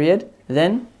her period.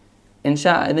 Then,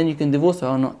 inshallah, then you can divorce her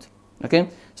or not. Okay?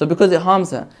 So because it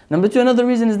harms her. Number 2, another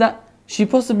reason is that she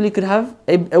possibly could have,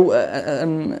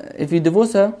 if you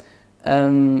divorce her,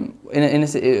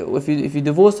 if you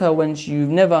divorce her when you've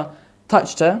never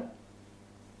touched her,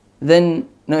 then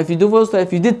no, if you divorced her,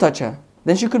 if you did touch her,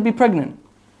 then she could be pregnant,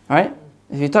 right?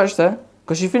 If you touched her,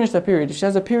 because she finished her period. If she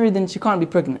has a period, then she can't be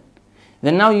pregnant.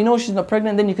 Then now you know she's not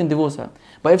pregnant, then you can divorce her.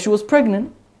 But if she was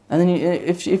pregnant, and then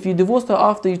if you divorced her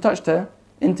after you touched her,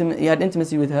 you had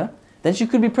intimacy with her, then she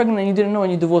could be pregnant and you didn't know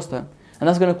and you divorced her. And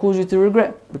that's going to cause you to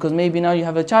regret, because maybe now you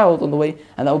have a child on the way,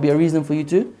 and that will be a reason for you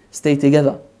to stay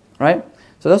together, right?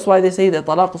 So that's why they say that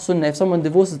talaq al-sunnah, if someone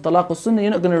divorces talaq al-sunnah,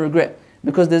 you're not going to regret,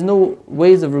 because there's no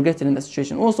ways of regretting in that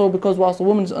situation. Also, because whilst a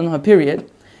woman is on her period,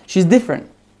 she's different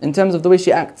in terms of the way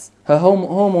she acts. Her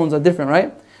hormones are different,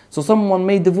 right? So someone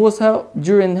may divorce her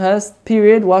during her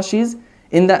period while she's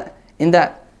in that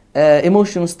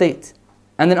emotional state.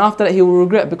 And then after that he will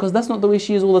regret, because that's not the way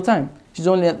she is all the time. She's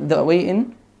only that way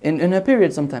in her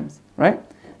period sometimes, right?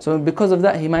 So because of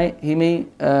that he may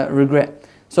regret.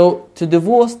 So to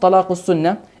divorce talaq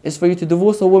al-sunnah is for you to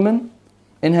divorce a woman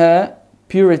in her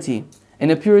purity. In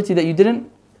a purity that you didn't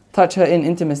touch her in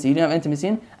intimacy, you didn't have intimacy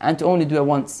in, and to only do it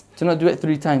once, to not do it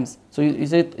 3 times. So you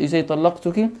say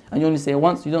talaqtuki, and you only say it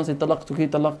once. You don't say talaqtuki,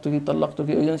 talaqtuki,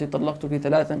 talaqtuki, or you don't say talaqtuki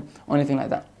thalathan, or anything like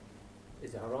that.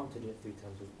 Is it haram to do it 3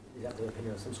 times? Is that the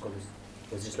opinion of some scholars?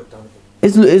 Or is it just looked down upon?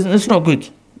 It's not good.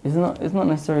 It's not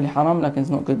necessarily haram, like it's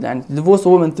not good. And to divorce a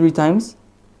woman 3 times,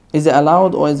 is it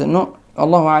allowed or is it not?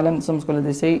 Allahu a'lam, some scholars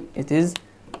they say it is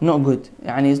not good.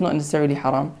 Yani it's not necessarily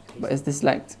haram, but it's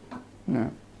disliked. No.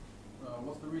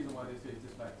 What's the reason why they say it's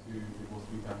disliked to divorce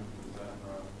 3 times?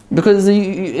 Because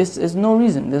it's no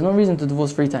reason. There's no reason to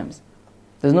divorce 3 times.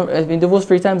 If you divorce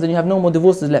 3 times, then you have no more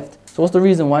divorces left. So what's the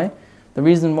reason why? The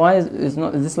reason why is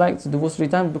not disliked to divorce 3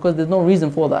 times, because there's no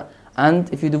reason for that. And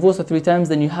if you divorce her 3 times,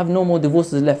 then you have no more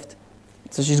divorces left.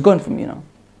 So she's gone from you now.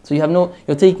 So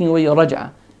you're taking away your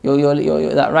raj'ah,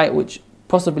 your that right which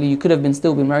possibly you could have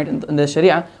still been married. And the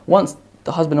Sharia wants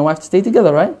the husband and wife to stay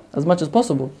together, right? As much as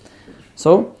possible.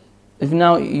 So if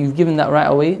now you've given that right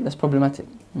away, that's problematic.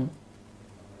 Is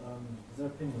there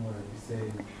an opinion where you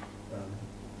say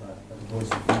that a divorce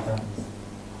 3 times,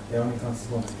 they only counts as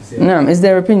one? No, is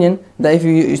there opinion that if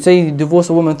you say you divorce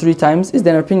a woman 3 times, is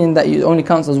there an opinion that it only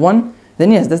counts as 1?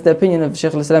 Then yes, that's the opinion of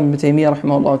Shaykh al-Islam ibn Taymiyyah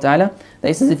rahimahullah ta'ala, that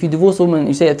he says if you divorce a woman,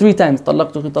 you say it 3 times,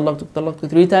 talaqtuki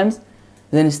 3 times,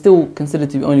 then it's still considered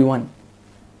to be only 1.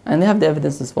 And they have the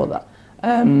evidences for that.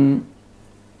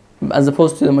 As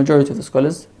opposed to the majority of the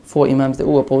scholars, 4 imams, they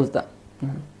all oppose that.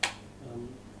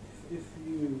 If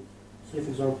you, say for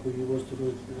example, you was to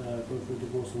go through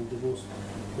divorce and divorce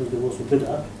with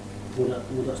bid'ah,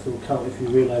 would that still count if you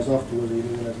realise afterwards that you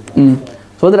didn't realise that?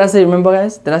 So what did I say? Remember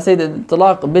guys? Did I say that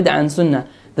talaq, bid'ah and sunnah,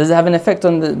 does it have an effect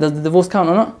on does the divorce count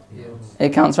or not? Yes. It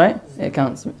counts, right? It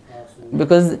counts.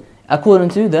 Because according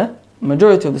to the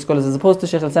majority of the scholars, as opposed to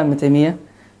Shaykh al-Islam ibn Taymiyyah,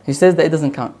 he says that it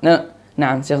doesn't count. No,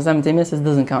 Shaykh al-Islam ibn Taymiyyah says it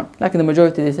doesn't count. Like in the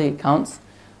majority they say it counts.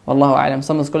 Wallahu a'lam.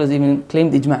 Some of the scholars even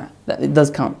claimed ijma', that it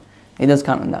does count. It does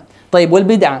count on that. طيب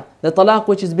والبدعة, the talaq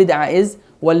which is bid'ah is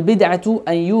والبدعة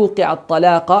أن يوقع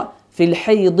الطلاق في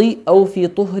الحيض أو في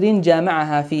طهر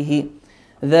جامعها فيه.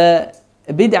 The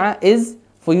bid'ah is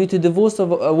for you to divorce a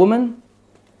woman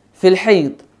في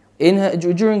الحيض,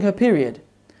 during her period,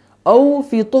 أو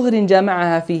في طهر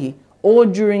جامعها فيه, or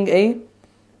during a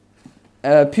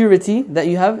purity that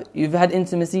you've had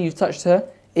intimacy, you've touched her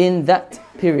in that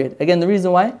period. Again, the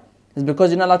reason why is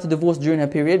because you're not allowed to divorce during her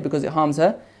period, because it harms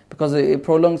her, because it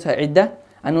prolongs her iddah.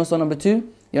 And also number 2,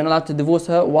 you're not allowed to divorce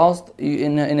her whilst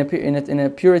in a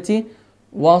purity,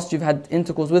 whilst you've had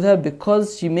intercourse with her,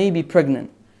 because she may be pregnant.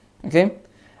 Okay?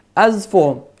 As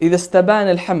for إذا استبان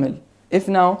الحمل, if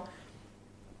now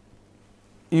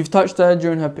you've touched her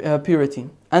during her purity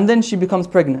and then she becomes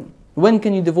pregnant, when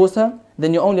can you divorce her?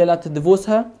 Then you're only allowed to divorce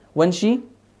her when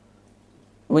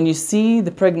you see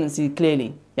the pregnancy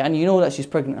clearly. Yani you know that she's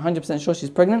pregnant, 100% sure she's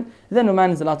pregnant, then a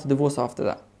man is allowed to divorce her after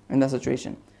that, in that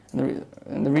situation.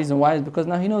 And the reason why is because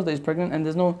now he knows that he's pregnant and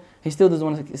he still doesn't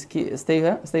want to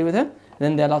stay with her,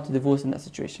 then they're allowed to divorce in that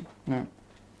situation. No.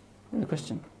 The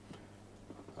question?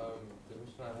 The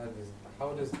question I had is, how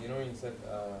does, when you said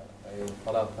a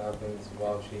talaq happens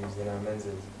while she's in her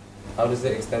menses, how does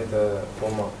it extend to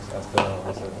 4 months as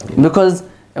per? Because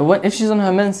if she's on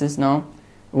her menses now,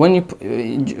 when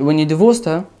you divorced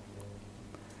her,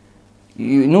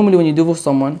 normally when you divorce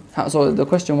someone, so the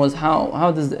question was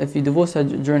how does, if you divorce her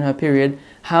during her period,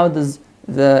 how does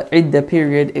the iddah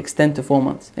period extend to 4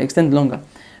 months, extend longer?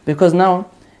 Because now,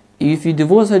 if you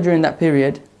divorce her during that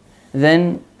period,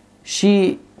 then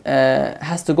she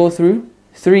has to go through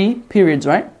 3 periods,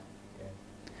 right?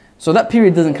 So that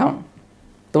period doesn't count.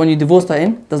 The one you divorced her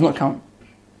in does not count.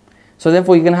 So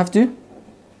therefore you're going to have to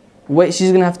she's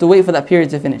going to have to wait for that period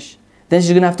to finish. Then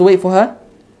she's going to have to wait for her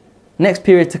next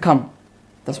period to come.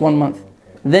 That's 1 month.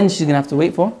 Then she's going to have to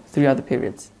wait for 3 other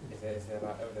periods. Is there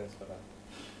like evidence for that?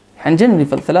 And generally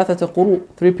for ثلاثة قروء,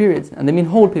 3 periods. And they mean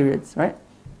whole periods, right?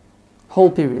 Whole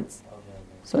periods.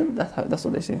 So that's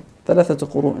what they say. ثلاثة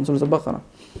قروء in Surah Al-Baqarah.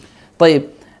 طيب.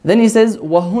 Then he says,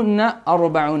 وَهُنَّ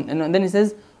أَرْبَعٌ. And then he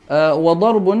says,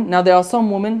 وَضَرْبٌ. Now there are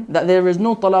some women that there is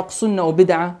no طلاق sunnah or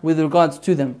bid'ah with regards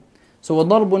to them. So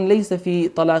وَضَرْبٌ لَيْسَ فِي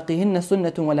طَلَاقِهِنَّ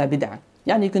سُنَّةٌ وَلَا بِدْعَةٌ.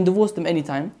 Yani you can divorce them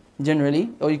anytime, generally,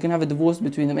 or you can have a divorce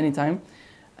between them anytime,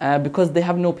 because they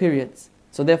have no periods.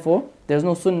 So therefore, there's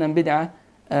no sunnah and bid'ah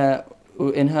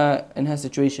in her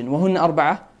situation.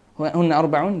 وَهُنَّ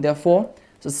أَرْبَعٌ. Therefore,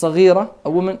 so صغيرة,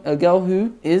 a girl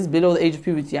who is below the age of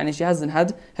puberty, yani she hasn't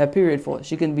had her period for,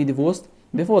 she can be divorced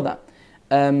before that,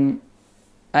 at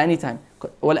any time.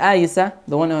 والآيسة,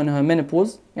 the one on her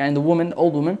menopause, yani the woman, the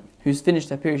old woman who's finished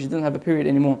her period, she doesn't have a period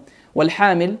anymore.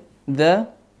 والحامل, the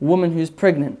woman who's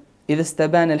pregnant. إذا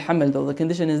استبان الحمل, though the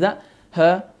condition is that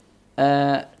her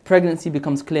pregnancy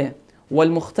becomes clear.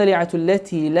 والمختلعة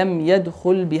التي لم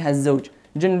يدخل بها الزوج.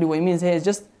 Generally what it means here is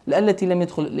just التي لم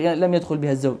يدخل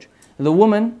بها الزوج. The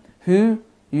woman who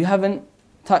you haven't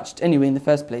touched anyway in the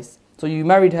first place. So you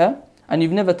married her and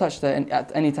you've never touched her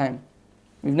at any time.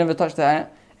 You've never touched her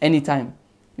at any time.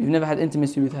 You've never had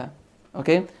intimacy with her.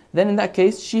 Okay? Then in that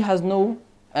case, she has no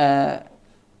sunnah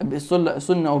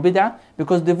or bid'ah,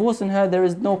 because divorcing her, there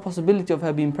is no possibility of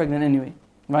her being pregnant anyway.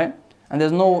 Right? And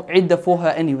there's no iddah for her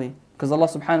anyway. Because Allah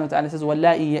subhanahu wa ta'ala says,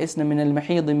 وَاللَّائِي يَئِسْنَ مِنَ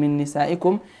الْمَحِيضِ مِن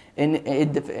نِسَائِكُمْ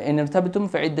إِنْ ارْتَبْتُمْ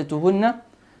فَعِدَّتُهُنَّ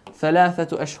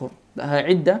ثلاثة أشهر. Her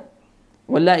عدة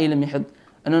واللائي لم يحض.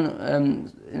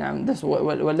 نعم that's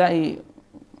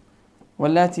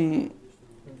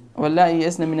واللائي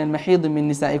يئسن من المحيض من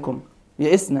نسائكم.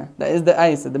 يئسن, that is the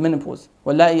ayah, the menopause.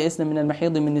 واللائي يئسن من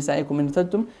المحيض من نسائكم إن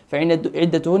ارتبتم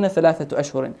فعدتهن ثلاثة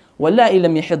أشهر. واللائي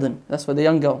لم يحضن, that's for the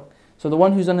young girl. So the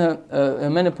one who's on her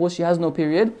menopause, she has no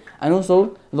period, and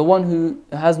also the one who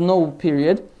has no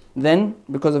period, then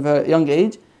because of her young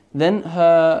age, then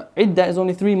her iddah is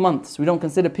only 3 months. We don't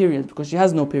consider periods because she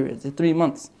has no periods. It's 3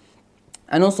 months.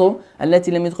 And also,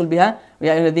 التي لم يدخل بها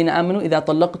ويا أيها الذين آمنوا إذا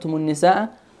طلقتم النساء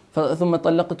ثم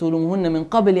طلقتموهن من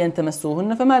قبل أن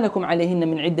تمسوهن فما لكم عليهن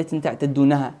من عدة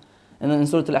تعتدونها. And then in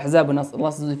Surah Al-Ahzab, when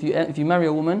Allah says, if you marry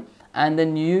a woman and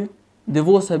then you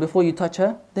divorce her before you touch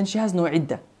her, then she has no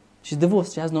iddah. She's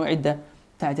divorced. She has no iddah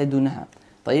تعتدونها.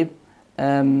 طيب,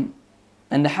 and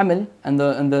the hamil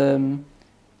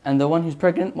and the one who's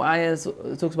pregnant, what ayah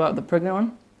talks about the pregnant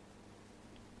one?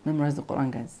 Memorize the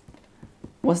Quran, guys.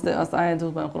 What's the ayah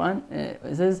talks about the Quran?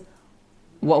 It says,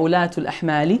 وَأُولَاتُ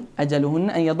الْأَحْمَالِ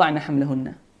أَجَلُهُنَّ أَنْ يَضَعْنَ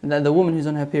حَمْلَهُنَّ. That the woman who's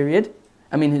on her period,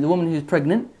 the woman who's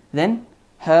pregnant, then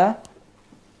her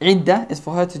iddah is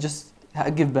for her to just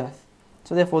give birth.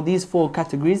 So therefore these 4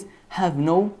 categories have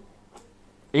no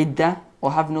iddah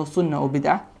or have no sunnah or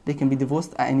bid'ah. They can be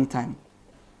divorced at any time.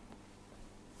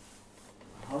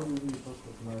 How do you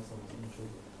possible to marry someone immature?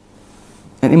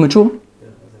 And immature? Yeah,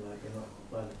 as in like you're not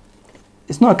violent.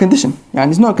 It's not a condition.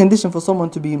 It's not a condition for them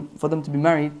to be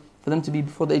married, for them to be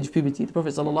before the age of puberty. The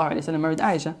Prophet ﷺ married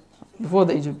Aisha before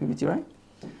the age of puberty, right?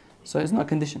 So it's not a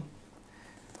condition.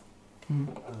 You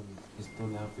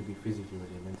don't have to be physically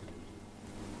ready and mentally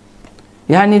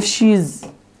ready. If she's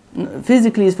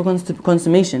physically is for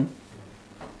consummation.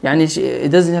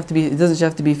 It doesn't have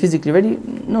to be physically ready.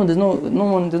 No, there's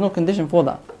no condition for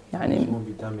that. She won't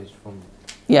be damaged from.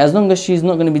 Yeah, as long as she's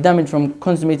not going to be damaged from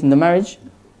consummating the marriage,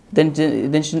 then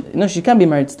she can be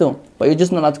married still, but you're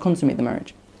just not allowed to consummate the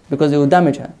marriage because it will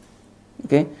damage her.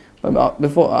 Okay, but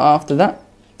after that,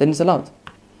 then it's allowed.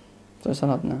 So it's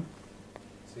allowed now.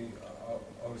 So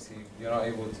obviously you're not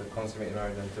able to consummate the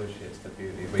marriage until she hits the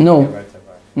puberty.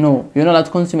 No, you're not allowed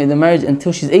to consummate the marriage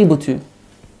until she's able to.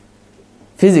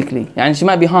 Physically, she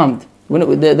might be harmed.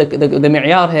 The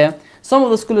mi'yar here, some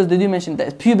of the scholars they do mention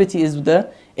that puberty is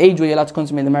the age where you're allowed to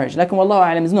consummate the marriage. Like wallahu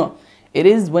a'lam is not. It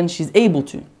is when she's able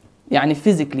to.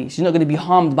 Physically, she's not going to be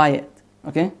harmed by it.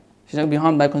 Okay? She's not going to be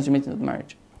harmed by consummating the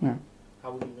marriage. Yeah.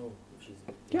 How would you know if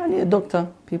she's... A doctor,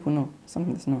 people know.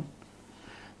 Something that's known.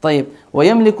 طيب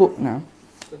ويملك نعم.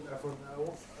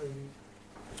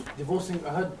 Divorcing,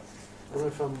 I don't know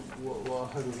if what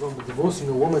I heard was wrong, but divorcing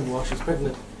a woman while she's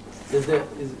pregnant,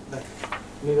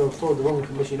 maybe I was told the wrong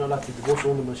information, you're not allowed to divorce a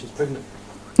woman when she's pregnant.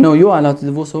 No, you are allowed to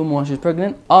divorce a woman while she's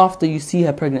pregnant after you see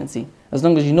her pregnancy. As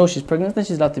long as you know she's pregnant, then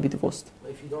she's allowed to be divorced.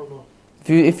 But if you don't know?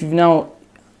 If you've now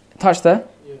touched her,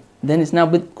 then it's now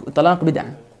talaq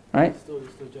bid'ah, right?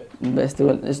 But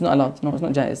it's not allowed. No, it's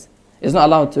not jaiz. It's not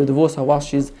allowed to divorce her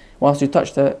whilst you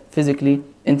touched her physically,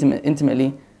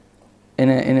 intimately,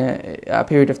 a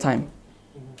period of time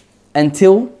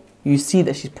until you see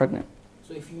that she's pregnant.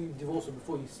 So if you divorce her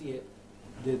before you see it,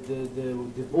 the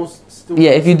divorce still...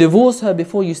 Yeah, if you divorce her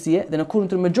before you see it, then according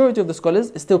to the majority of the scholars,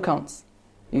 it still counts.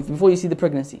 Before you see the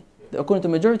pregnancy. According to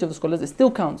the majority of the scholars, it still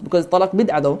counts. Because talaq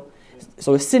bid'ah though,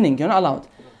 so it's sinning, you're not allowed.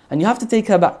 And you have to take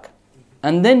her back.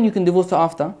 And then you can divorce her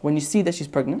after, when you see that she's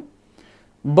pregnant.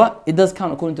 But it does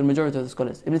count according to the majority of the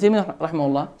scholars. Ibn Taymiyyah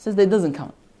rahimahullah says that it doesn't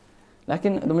count. Like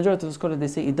in the majority of the scholars, they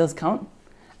say it does count.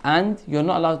 And you're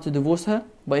not allowed to divorce her.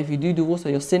 But if you do divorce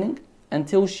her, you're sinning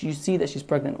until you see that she's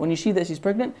pregnant. When you see that she's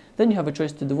pregnant, then you have a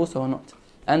choice to divorce her or not.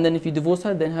 And then if you divorce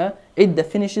her, then her iddah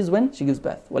finishes when she gives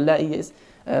birth. وَاللَّائِي is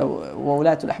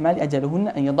وَوْلَاتُ الْأَحْمَالِ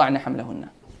أَجَلُهُنَّ أَن يَضَعْنَ حَمْلَهُنَّ.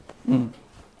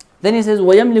 Then he says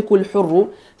وَيَمْلِكُ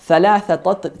الْحُرُّ ثَلَاثَ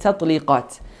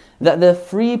تَطْلِيقَاتٍ. That the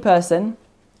free person,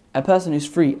 a person who's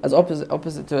free, as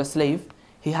opposite to a slave,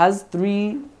 he has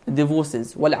 3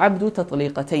 divorces. وَالْعَبْدُ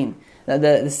تَطْلِيقَتَيْن. That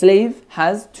the slave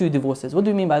has 2 divorces. What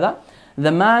do we mean by that?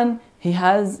 The man, he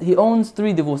owns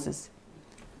 3 divorces.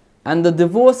 And the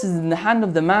divorce is in the hand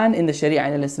of the man in the Sharia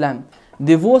in Islam.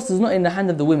 Divorce is not in the hand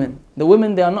of the women. The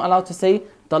women, they are not allowed to say,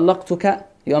 طَلَّقْتُكَ,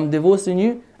 I'm divorcing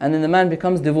you, and then the man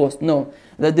becomes divorced. No.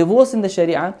 The divorce in the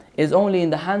Sharia is only in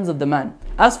the hands of the man.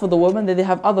 As for the woman, they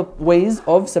have other ways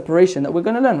of separation that we're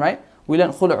going to learn, right? We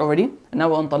learned khulu' already, and now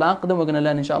we're on talaq, then we're going to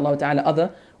learn inshaAllah ta'ala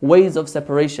other ways of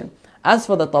separation. As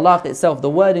for the talaq itself, the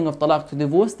wording of talaq to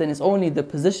divorce, then it's only the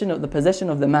possession of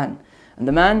the man. And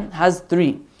the man has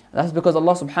 3. That's because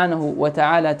Allah subhanahu wa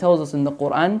ta'ala tells us in the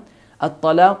Quran,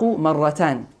 الطلاق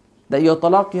مرتان. That your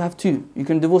talaq, you have 2. You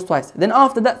can divorce twice. Then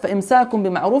after that, فَإِمْسَاكٌ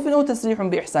بِمَعْرُوفٍ أَوْ تَسْرِيحٌ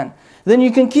بِإِحْسَانٍ. Then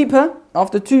you can keep her.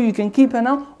 After 2, you can keep her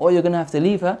now, or you're going to have to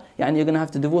leave her. Yani you're going to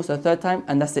have to divorce her a 3rd time,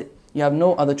 and that's it. You have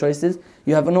no other choices.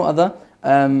 You have no other,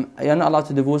 you're not allowed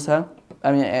to divorce her.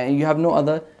 I mean, you have no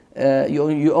other,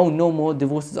 you own no more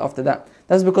divorces after that.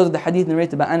 That's because of the hadith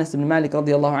narrated by Anas ibn Malik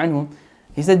radiallahu anhu.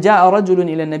 He said, جاء رجل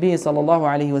إلى النبي صلى الله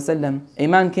عليه وسلم. A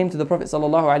man came to the Prophet صلى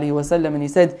الله عليه وسلم and he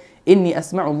said, إني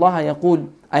أسمع الله يقول.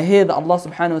 I hear that Allah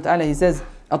subhanahu wa ta'ala, he says,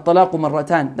 الطلاق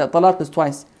مرتان. That talaq is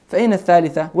twice. فأين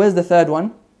الثالثة? Where's the 3rd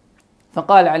one?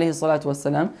 فقال عليه الصلاة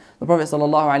والسلام. The Prophet صلى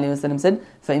الله عليه وسلم said,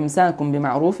 فإمساك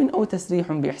بمعروف أو تسريح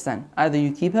بإحسان. Either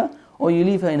you keep her or you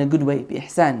leave her in a good way.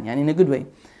 بإحسان, يعني in a good way.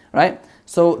 Right?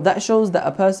 So that shows that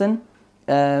a person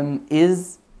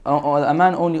or a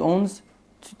man only owns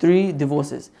 3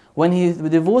 divorces. When he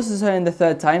divorces her in the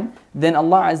 3rd time, then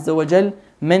Allah Azza wa Jal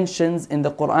mentions in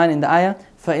the Quran, in the ayah,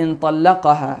 فَإِن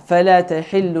طَلَّقَهَا فَلَا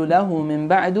تَحِلُّ لَهُ مِن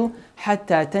بَعْدُ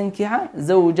حَتَّى تَنْكِحَ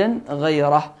زَوْجًا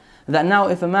غَيْرَهُ. That now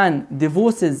if a man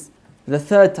divorces the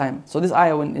 3rd time, so this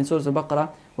ayah in Surah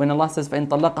Al-Baqarah, when Allah says فَإِن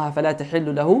طَلَّقَهَا فَلَا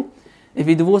تَحِلُّ لَهُ, if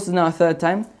he divorces now a 3rd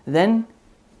time, then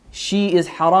she is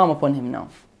haram upon him now.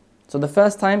 So the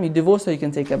 1st time you divorce her, you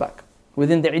can take her back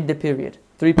within the iddah period.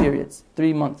 3 periods,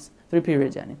 3 months, 3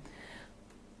 periods. Yani.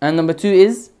 And number 2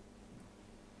 is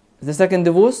the 2nd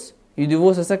divorce. You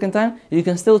divorce a 2nd time, you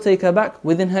can still take her back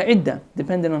within her iddah,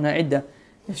 depending on her iddah.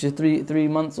 If she's 3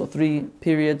 months or 3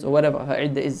 periods or whatever her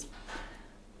iddah is.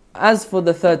 As for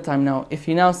the 3rd time now, if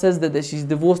he now says that she's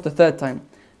divorced the 3rd time,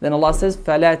 then Allah says,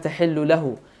 فَلَا تَحِلُّ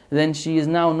لَهُ. Then she is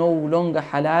now no longer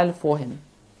halal for him.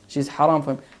 She's haram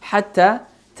for him. حَتَّى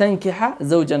تَنْكِحَ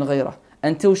زَوْجًا غَيْرَهُ.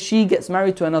 Until she gets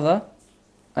married to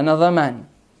another man.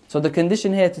 So the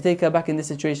condition here to take her back in this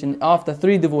situation after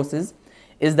 3 divorces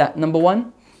is that, number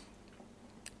 1,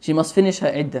 she must finish her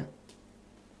iddah.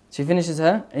 She finishes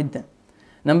her iddah.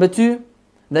 Number 2,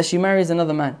 that she marries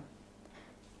another man.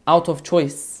 Out of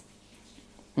choice.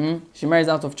 She marries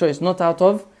out of choice, not out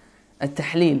of a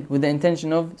tahleel, with the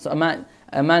intention of, so a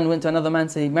man went to another man,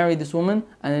 said he married this woman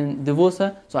and then divorced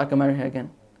her, so I can marry her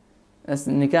again. That's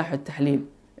nikah al-tahleel.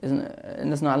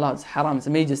 And that's not allowed, it's haram, it's a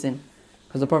major sin.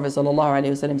 Because the Prophet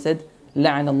ﷺ said,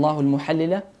 لَعَنَ اللَّهُ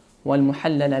الْمُحَلِّلَ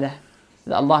وَالْمُحَلَّلَ لَهُ.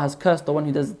 That Allah has cursed the one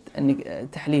who does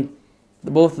tahleel.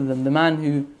 Both of them, the man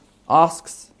who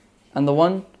asks and the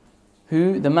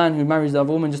man who marries a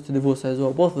woman just to divorce her as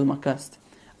well. Both of them are cursed.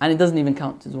 And it doesn't even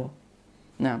count as well.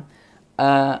 Now,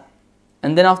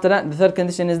 and then after that, the 3rd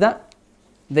condition is that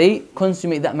they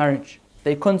consummate that marriage.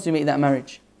 They consummate that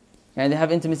marriage. And they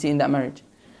have intimacy in that marriage.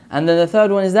 And then the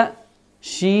 3rd one is that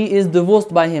she is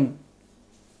divorced by him.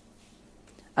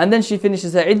 And then she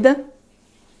finishes her iddah,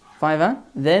 5,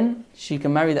 then she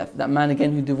can marry that man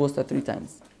again who divorced her 3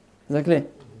 times. Is that clear?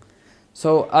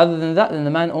 So other than that, then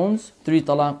the man owns 3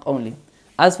 talaq only.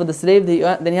 As for the slave,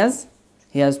 then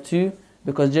he has 2,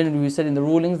 because generally we said in the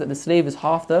rulings that the slave is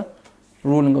half the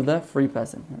ruling of the free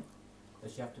person.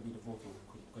 Does she have to be divorced,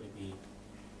 or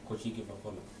could she give a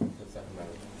khulu to the 2nd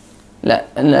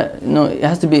marriage? No, it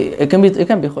has to be. It can be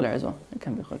khulu' as well. It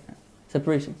can be khulu'.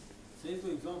 separation. Say for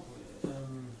example,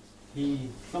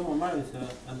 someone marries her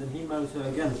and then he marries her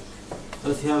again.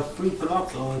 Does he have 3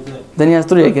 talaqs or is it? Then he has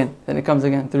 3 again. Then it comes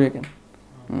again, 3 again.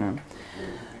 Yeah.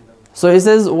 So it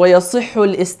says ويصح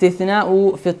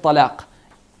الاستثناء في الطلاق.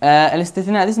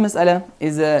 الاستثناء, this مسألة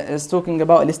is talking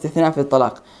about الاستثناء في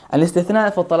الطلاق. الاستثناء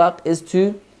في الطلاق is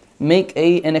to make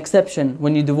an exception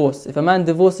when you divorce. If a man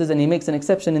divorces and he makes an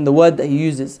exception in the word that he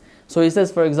uses. So he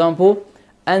says, for example,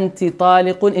 أنت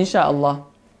طالق إن شاء الله.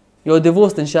 You're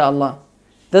divorced إن شاء الله.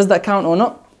 Does that count or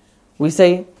not? We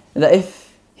say that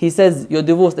if he says you're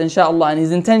divorced إن شاء الله and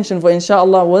his intention for إن شاء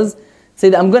الله was say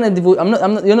that I'm going to divorce.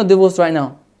 You're not divorced right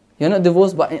now. You're not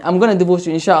divorced, but I'm going to divorce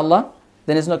you إن شاء الله.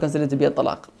 Then it's not considered to be a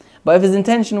talaq. But if his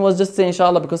intention was just to say إن شاء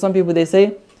الله, because some people they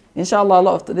say إن شاء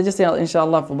الله they just say إن شاء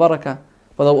الله for barakah.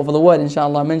 For the word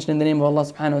inshallah, mentioning the name of Allah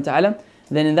subhanahu wa ta'ala,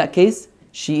 then in that case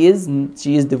she is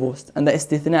divorced, and the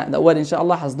istithna, that word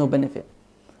inshallah, has no benefit.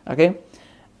 Okay,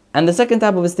 and the second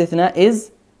type of istithna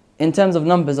is in terms of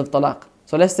numbers of talaq.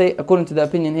 So let's say, according to the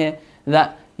opinion here,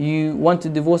 that you want to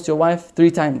divorce your wife 3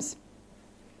 times.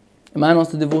 A man wants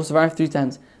to divorce his wife 3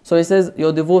 times, so he says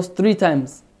you're divorced 3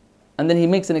 times, and then he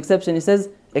makes an exception. He says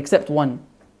except 1.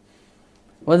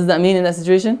 What does that mean in that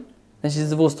situation? Then she's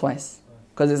divorced twice,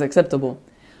 because it's acceptable.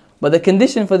 But the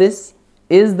condition for this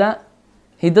is that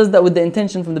he does that with the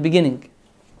intention from the beginning.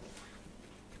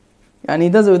 And he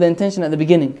does it with the intention at the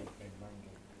beginning.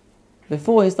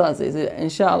 Before he starts it,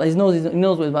 inshallah, he knows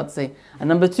what he's about to say. And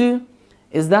number 2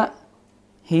 is that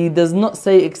he does not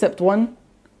say except 1.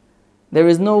 There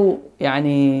is no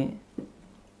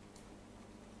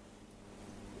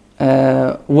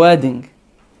wording.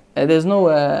 There's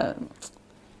no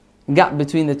gap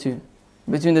between the 2.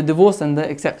 Between the divorce and the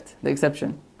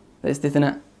exception. The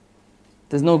istithna.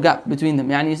 There's no gap between them.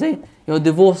 You say, you're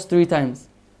divorced 3 times.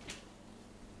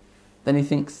 Then he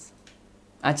thinks,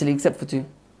 actually except for 2. You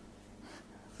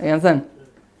understand?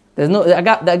 There's no that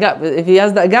gap. If he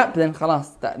has that gap, then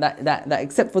khalas. That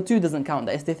except for 2 doesn't count.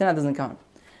 That istithna doesn't count.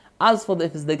 As for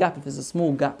if it's the gap, if it's a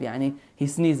small gap, he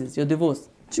sneezes, you're divorced.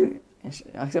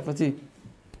 Except for 2.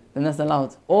 Then that's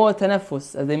allowed. Or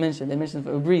tanaffus, as they mentioned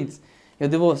for breeds. You're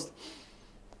divorced.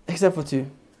 Except for 2.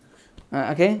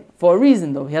 Okay? For a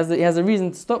reason though. He has a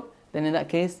reason to stop. Then in that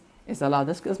case, it's allowed.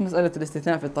 That's mas'ala to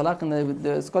istithna fi talaq, and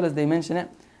the scholars, they mention it.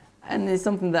 And it's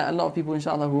something that a lot of people,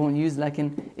 inshallah, who won't use. Like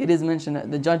it is mentioned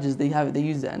that the judges, they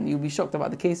use it. And you'll be shocked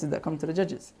about the cases that come to the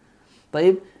judges.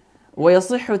 طيب.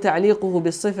 ويصح تعليقه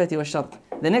بالصفة والشرط.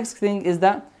 The next thing is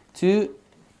that to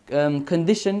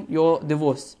condition your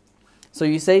divorce. So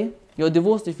you say, you're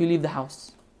divorced if you leave the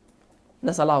house.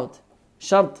 That's allowed.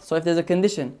 Shart, so if there's a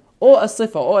condition, or a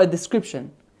sifa, or a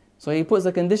description. So he puts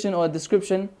a condition or a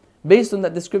description. Based on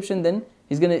that description, then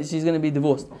she's gonna be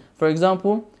divorced. For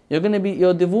example,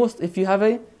 you're divorced if you have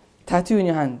a tattoo in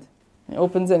your hand. He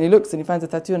opens it and he looks and he finds a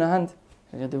tattoo in her hand.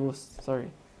 You're divorced. Sorry.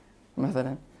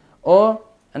 مثلا. Or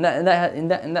and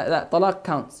that talaq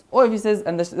counts. Or if he says,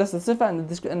 and that's the sifa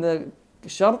and the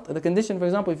shart, the condition. For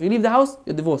example, if you leave the house,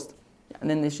 you're divorced. And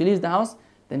then if she leaves the house,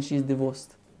 then she's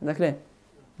divorced. Is that clear?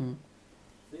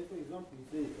 Say for example, you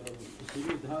say if you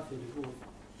leave the house, you're divorced,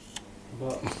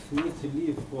 but she needs to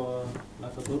leave for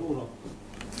like a darura.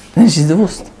 Then she's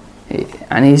divorced.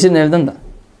 And he shouldn't have done that.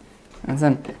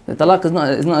 Understand? The talaq is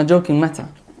not a joking matter.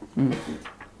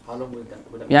 How long would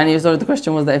that? So the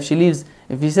question was that if she leaves,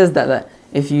 if he says that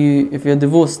if you're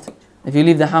divorced, if you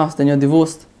leave the house, then you're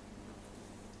divorced,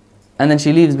 and then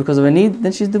she leaves because of a need,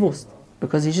 then she's divorced.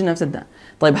 Because he shouldn't have said that.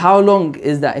 Like, how long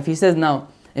is that? If he says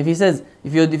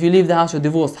if you leave the house, you're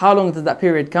divorced, how long does that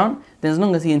period count? Then as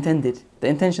long as he intended, the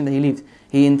intention that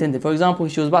he intended. For example,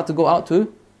 she was about to go out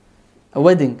to a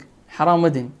wedding, haram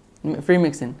wedding, free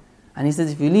mixing, and he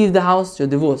says if you leave the house, you're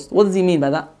divorced. What does he mean by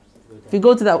that? If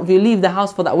you leave the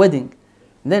house for that wedding,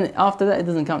 then after that it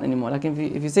doesn't count anymore. Like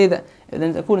if you say that,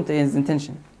 then according to his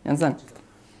intention. You understand?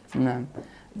 No.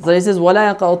 So he says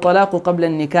وَلَا يَقَعُ الطَّلَاقُ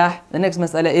قَبْلَ النِّكَاحِ. The next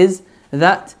mas'ala is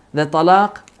that the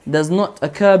talaq does not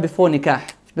occur before nikah.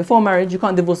 Before marriage, you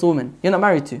can't divorce a woman. You're not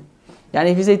married to.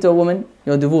 If you say to a woman,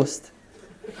 you're divorced,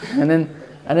 and then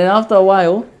after a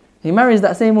while, he marries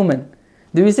that same woman.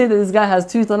 Do we say that this guy has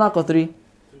 2 talaq or 3?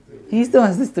 He still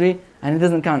has this 3, and it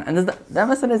doesn't count. And that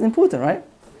mas'ala is important, right?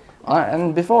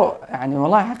 And before,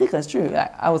 wallahi, haqiqah, it's true.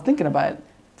 I was thinking about it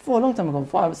before a long time ago,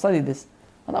 before I studied this.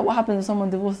 I thought, what happens if someone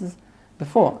divorces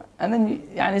before? And then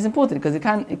it's important because it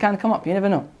can come up. You never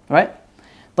know, right?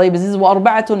 طيب, this is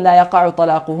وَأَرْبَعَةٌ لَا يَقَعُ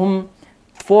طَلَاقُهُمْ.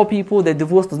 4 people, their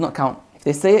divorce does not count. If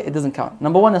they say it, it doesn't count.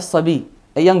 Number 1 is sabi,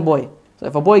 a young boy. So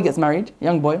if a boy gets married, a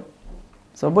young boy,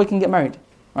 so a boy can get married,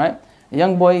 right? A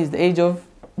young boy is the age of,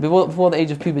 before the age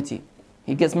of puberty.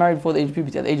 he gets married before the age of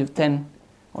puberty, at the age of 10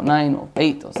 or 9 or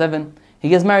 8 or 7, he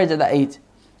gets married at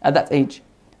that age,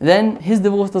 then his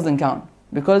divorce doesn't count.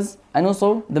 Because, and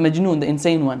also the majnoon, the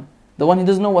insane one, the one who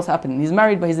doesn't know what's happening. He's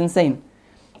married but he's insane.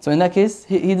 So in that case,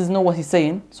 he doesn't know what he's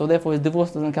saying, so therefore his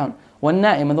divorce doesn't count. One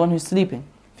na'im, the one who's sleeping.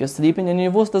 If you're sleeping, then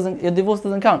your divorce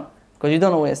doesn't count, because you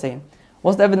don't know what you're saying.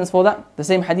 What's the evidence for that? The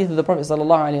same hadith of the Prophet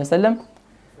ﷺ,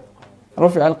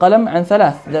 رُفِعَ الْقَلَمْ عَنْ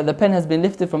ثَلَاث, that the pen has been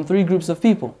lifted from 3 groups of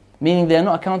people, meaning they are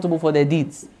not accountable for their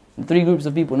deeds. 3 groups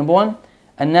of people. Number 1,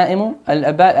 النائم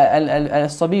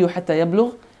الصبي حتى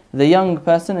يبلغ, the young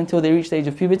person until they reach the age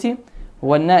of puberty.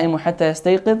 وَالنَّائِمُ حَتَّى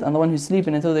يَسْتَيْقِظ, and the one who's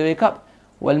sleeping until they wake up.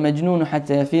 وَالْمَجْنُونُ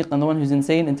حَتَّى يَفِيقْ, and the one who's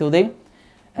insane until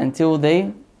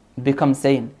they become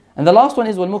sane. And the last one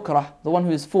is وَالْمُكْرَهُ, the one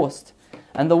who is forced.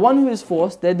 And the one who is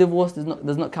forced, their divorce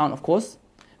does not count, of course,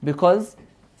 because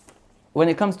when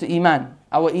it comes to iman,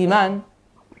 our iman,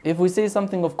 if we say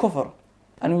something of kufr,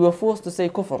 and we were forced to say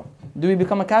kufr, do we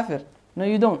become a kafir? No,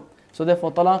 you don't. So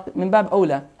therefore, talaq min bab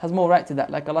awla has more right to that.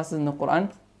 Like Allah says in the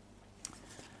Quran,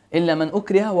 إِلَّا مَنْ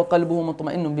أُكْرِهَ وَقَلْبُهُ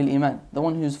مُطْمَئِنٌ بِالْإِيمَانِ, the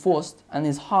one who is forced and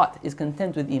his heart is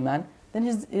content with iman, then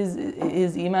his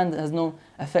iman has no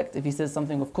effect if he says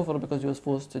something of kufr because he was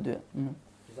forced to do it.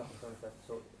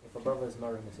 So if a brother is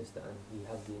marrying a sister and he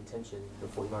has the intention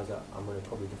before he marries that I'm going to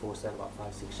probably divorce her in about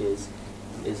 5-6 years,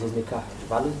 is his nikah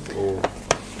valid or?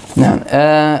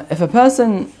 Now, if a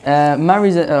person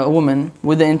marries a woman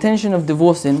with the intention of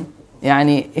divorcing,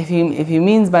 يعني, if he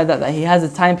means by that he has a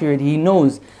time period, he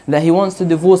knows that he wants to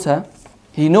divorce her,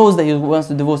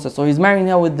 so he's marrying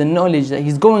her with the knowledge that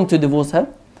he's going to divorce her,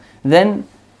 then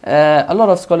a lot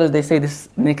of scholars, they say this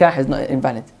nikah is not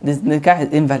invalid. This nikah is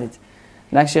invalid.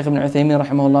 Like Shaykh ibn Uthaymeen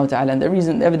rahimahullah ta'ala. And the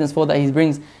evidence for that he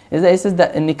brings is that he says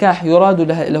that nikah yuradu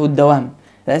lahu dawam,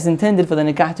 that it's intended for the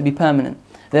nikah to be permanent.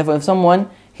 Therefore, if someone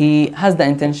he has that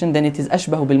intention, then it is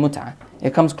ashbahu bil mut'ah.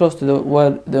 It comes close to the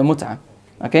word the mut'ah.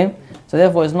 Okay? So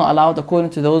therefore it's not allowed according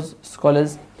to those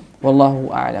scholars. Wallahu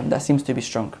a'lam. That seems to be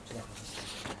strong.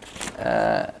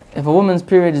 If a woman's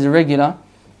period is irregular,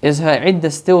 is her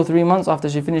iddah still 3 months after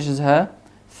she finishes her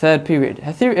 3rd period?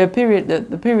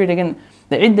 The period again,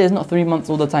 the iddah is not 3 months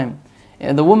all the time.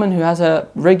 The woman who has her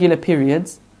regular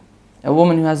periods,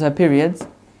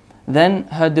 then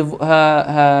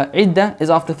her iddah is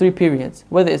after 3 periods,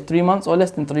 whether it's 3 months or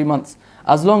less than 3 months,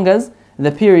 as long as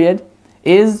the period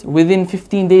is within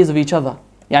 15 days of each other.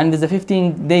 And there's a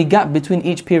 15-day gap between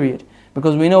each period.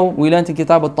 Because we learned in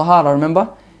Kitab al-Tahara, remember?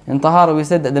 In Tahara we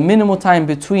said that the minimal time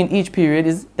between each period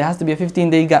is, there has to be a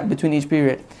 15-day gap between each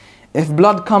period. If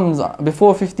blood comes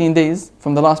before 15 days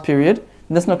from the last period,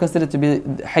 that's not considered to be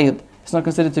hayd. It's not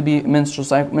considered to be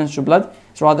menstrual blood.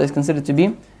 It's rather it's considered to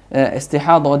be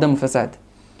istihada wa dam fasad.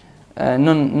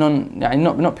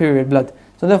 Not period blood.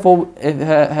 So therefore, if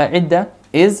her iddah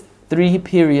is 3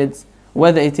 periods,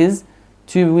 whether it is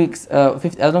 2 weeks,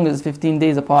 as long as it's 15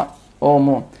 days apart or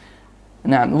more.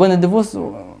 Now, when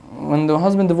the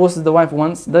husband divorces the wife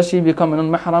once, does she become a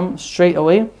non-mahram straight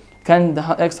away? Can the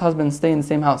ex-husband stay in the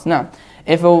same house? Now,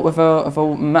 if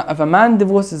a man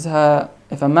divorces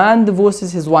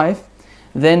his wife,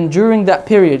 then during that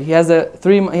period he has a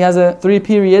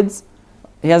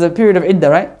period of iddah,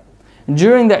 right?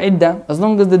 During the iddah, as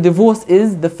long as the divorce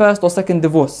is the 1st or 2nd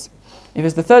divorce. If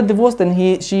it's the 3rd divorce, then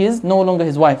she is no longer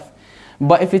his wife.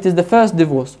 But if it is the 1st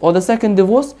divorce or the 2nd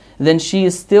divorce, then she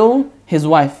is still his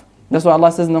wife. That's why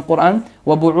Allah says in the Quran,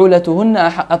 وَبُعُولَتُهُنَّ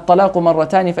الطَّلَاقُ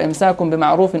مَرَّتَانِ فَإِمْسَاكٌ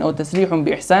بِمَعْرُوفٍ أَوْ تَسْرِيحٌ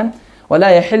بِإِحْسَانٍ وَلَا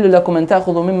يَحِلُّ لَكُمْ أَن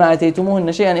تَأْخُذُوا مِمَّا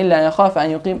آتَيْتُمُوهُنَّ شَيْئًا إِلَّا أَن يَخَافَ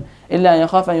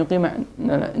أَن يُقِيمَ.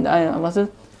 Allah says,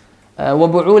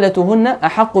 وَبُعُولَتُهُنَّ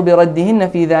أَحَقُّ بِرَدِّهِنَّ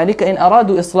فِي ذَلِكَ إِنْ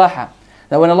أَرَادُوا إِصْلَاحًا.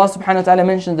 That when Allah subhanahu wa ta'ala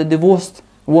mentions the divorced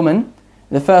woman,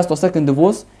 the 1st or 2nd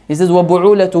divorce, He says,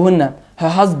 وَبُعُولَتُهُنَّ, her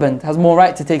husband has more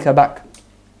right to take her back.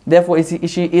 Therefore, is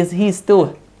he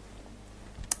still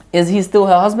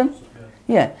her husband?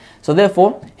 Yeah. So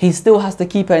therefore, he still has to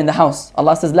keep her in the house.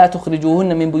 Allah says, لا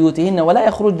تخرجوهن من بيوتهن ولا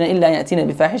يخرجن إلا يأتين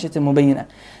بفاحشة مبينة.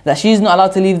 That she is not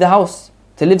allowed to leave the house,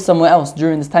 to live somewhere else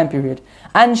during this time period.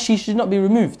 And she should not be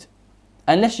removed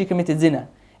unless she committed zina.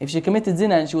 If she committed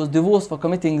zina and she was divorced for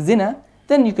committing zina,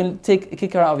 then you can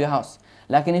kick her out of your house.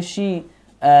 Like if she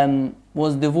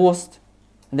was divorced,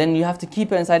 then you have to keep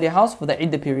her inside your house for the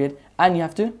iddah period, and you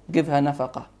have to give her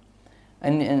nafaqah.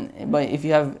 But if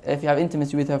you have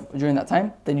intimacy with her during that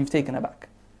time, then you've taken her back.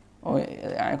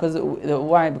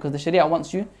 Why? Because the Sharia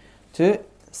wants you to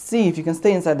see if you can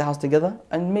stay inside the house together,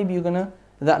 and maybe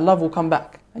that love will come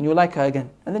back, and you'll like her again,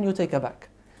 and then you'll take her back.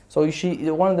 So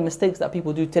one of the mistakes that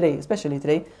people do today, especially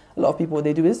today, a lot of people, what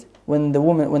they do is when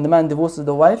the man divorces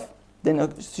the wife,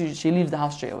 then she leaves the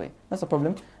house straight away. That's a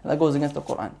problem. That goes against the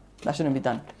Quran. That shouldn't be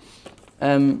done.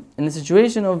 in the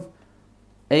situation of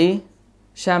a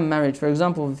sham marriage, for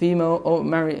example, the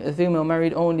female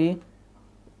married only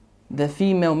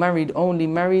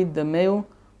married the male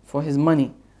for his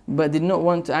money, but did not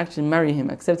want to actually marry him,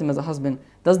 accept him as a husband.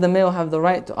 Does the male have the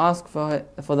right to ask for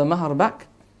the mahar back?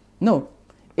 No.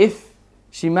 If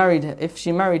she married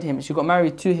him, she got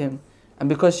married to him, and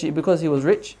because he was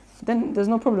rich, then there's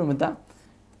no problem with that.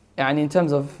 In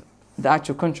terms of the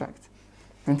actual contract,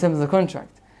 in terms of the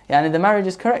contract, the marriage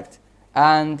is correct,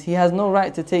 and he has no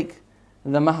right to take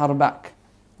the mahar back.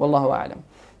 Wallahu a'lam.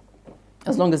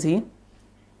 As long as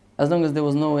there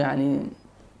was no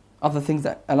other things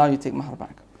that allow you to take mahar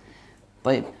back.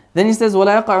 طيب. Then he says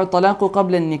ولا يقع الطلاق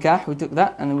قبل النكاح. We took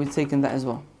that and we've taken that as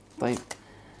well. طيب.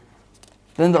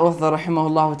 Then the author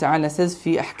rahimahullah ta'ala says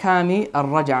في أحكام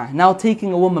الرجعة. Now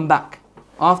taking a woman back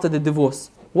after the divorce.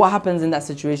 What happens in that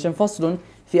situation? فصل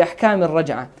في أحكام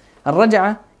الرجعة.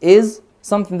 الرجعة is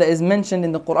something that is mentioned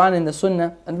in the Quran and the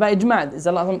Sunnah, and by ijma' is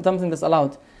something that's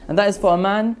allowed, and that is for a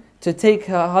man to take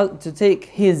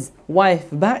his wife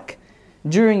back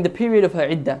during the period of her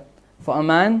iddah. For a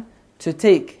man to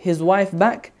take his wife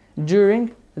back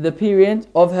during the period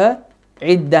of her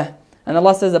iddah. And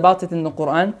Allah says about it in the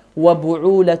Quran,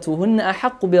 وَبُعُولَتُهُنَّ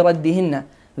أَحَقُّ بِرَدِّهِنَّ,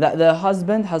 that the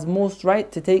husband has most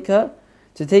right to take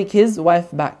his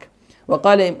wife back.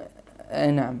 وقال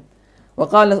نعم.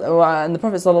 And the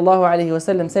Prophet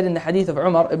ﷺ said in the hadith of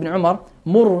Ibn Umar,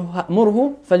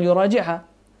 مُرْهُ فَلْيُرَاجِعْهَا.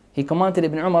 He commanded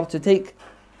Ibn Umar to take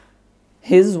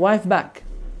his wife back.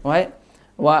 Right?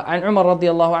 وعن عمر رضي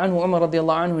الله عنه, Umar رضي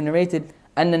الله عنه narrated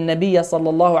أن النبي صلى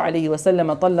الله عليه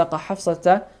وسلم طلق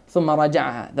حفصة ثم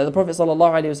راجعها. That the Prophet صلى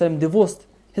الله عليه وسلم divorced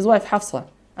his wife Hafsa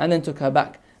and then took her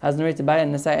back, as narrated by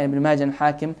An-Nasa'i and Ibn Majah and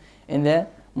Hakim in his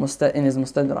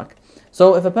Mustadrak.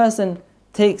 So if a person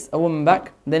takes a woman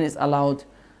back, then it's allowed.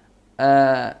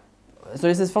 So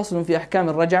he says فصل في أحكام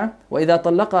الرجعة وإذا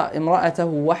طلق امرأته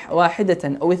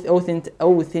واحدة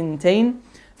أو ثنتين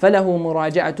فله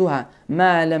مراجعتها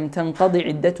ما لم تنقض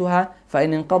عدتها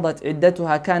فإن انقضت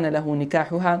عدتها كان له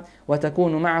نكاحها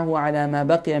وتكون معه على ما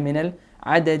بقي من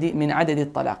عدد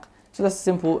الطلاق. So that's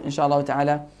simple inshallah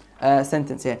ta'ala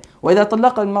sentence here. وإذا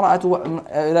طلق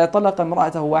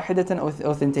امرأته واحدة أو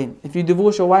ثنتين. If you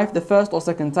divorce your wife the first or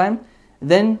second time,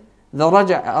 then the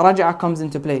raj'a comes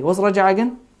into play. What's raj'a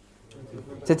again?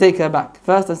 To take her back,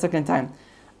 first and second time.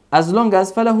 As long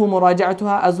as فَلَهُ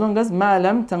مُرَاجَعَتُهَا, as long as مَا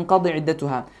لَمْ تَنْقَضِ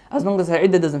عِدَّتُهَا, as long as her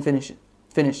iddah doesn't finish.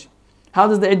 How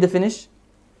does the iddah finish?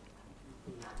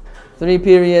 3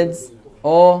 periods,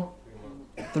 or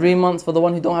 3 months for the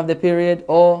one who don't have the period,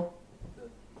 or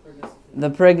the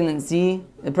pregnant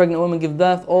woman give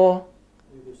birth, or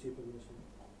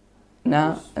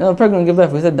pregnant give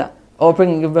birth, we said that. Or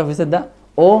pregnant give birth, we said that.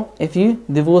 Or if you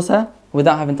divorce her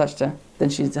without having touched her, then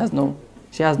she has no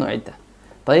iddah.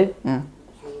 طيب? Yeah.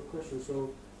 So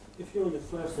if you're on the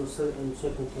first and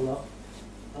second talaq,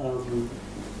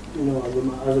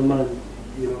 as a man,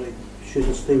 she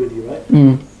doesn't stay with you, right?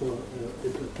 For the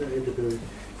period,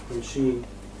 and she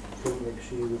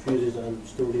refuses and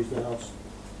still leaves the house.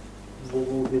 What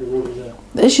would be the rule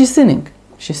there? She's sinning.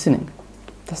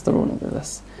 That's the rule of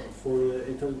this.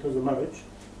 In terms of marriage.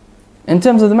 In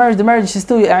terms of the marriage, she's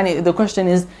still. The question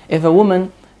is, if a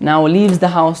woman now leaves the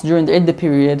house during the iddah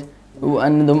period,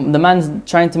 and the man's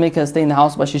trying to make her stay in the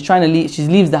house, but she's trying to leave. She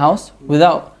leaves the house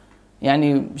without,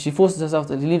 she forces herself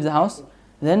to leave the house.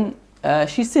 Then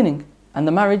she's sinning, and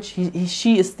the marriage,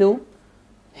 she is still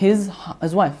his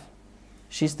wife.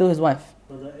 She's still his wife.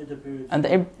 But the iddah period. And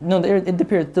the iddah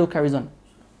period still carries on.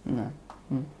 No.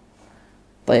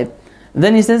 طيب.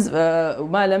 Then he says,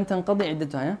 ما لم تنقضي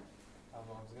عدتها. Yeah? I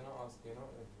was going to ask, if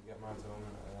you get married to a woman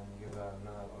and you give her a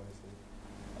mahar, obviously,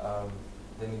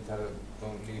 then you tell her,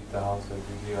 don't leave the house or if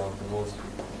you are divorced,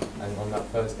 and on that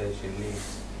first day she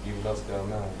leaves, you've lost her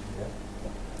mahar,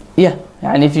 yeah?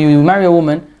 Yeah, and if you marry a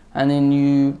woman and then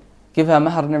you give her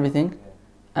mahar and everything,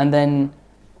 and then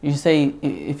you say,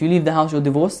 if you leave the house you're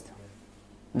divorced,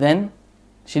 then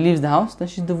she leaves the house, then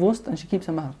she's divorced and she keeps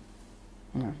her mahar.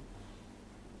 Yeah.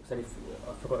 So if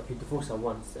you divorce her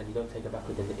once and you don't take her back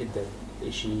within the iddah,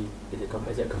 is it a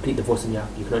complete divorce and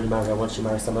you can only marry her once you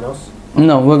marry someone else?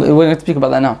 No, we're going to speak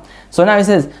about that now. So now he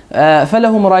says, فَلَهُ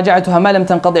مُرَاجَعَتُهَا مَا لَمْ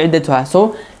تَنْقَضِ عِدَّتُهَا.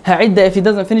 So her iddah, if he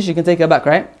doesn't finish, you can take her back,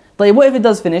 right? طيب, what if it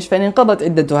does finish? فَإِنْ انْقَضَتْ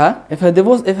عِدَّتُهَا. If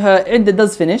her iddah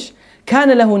does finish, كَانَ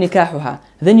لَهُ نِكَاحُهَا.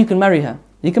 Then you can marry her.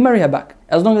 You can marry her back,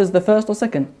 as long as it's the first or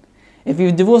second. If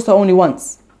you divorced her only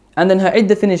once, and then her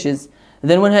iddah finishes,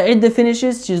 then when her iddah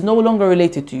finishes, she's no longer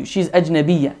related to you. She's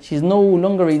ajnabiyya. She's no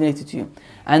longer related to you.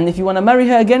 And if you want to marry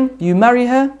her again, you marry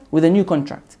her with a new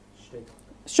contract.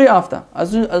 straight after.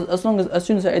 As soon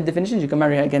as her iddah finishes, you can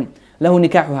marry her again. له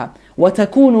نكاحها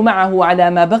وتكون معه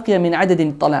على ما بقي من عدد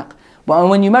الطلاق. But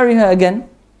when you marry her again,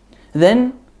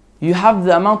 then you have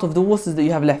the amount of divorces that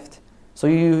you have left. So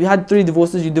you had 3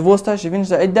 divorces, you divorced her, she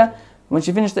finished her iddah. When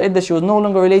she finished the iddah, she was no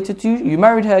longer related to you. You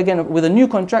married her again with a new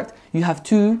contract, you have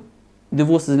 2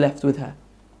 divorces left with her.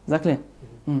 Is that clear?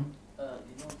 You know,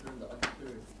 during the iddah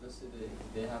period, let's say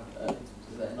they have,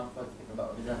 is that enough to think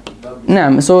about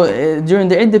raj'ah? So during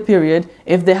the iddah period,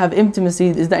 if they have intimacy,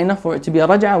 is that enough for it to be a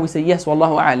raj'ah? We say yes,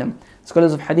 wallahu a'lam.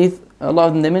 Scholars of hadith, a lot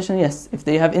of them, they mention yes. If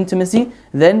they have intimacy,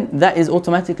 then that is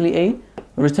automatically a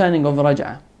returning of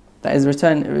raj'ah. That is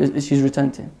she's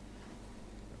returned to him.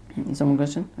 Some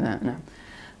question? No.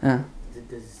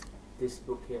 Does this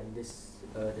book here and this,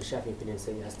 the Shafi opinion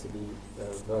say it has to be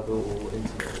verbal or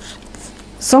intimate?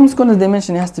 Some scholars they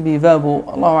mention it has to be verbal.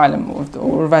 Allahu alam.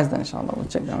 We'll revise that inshallah. We'll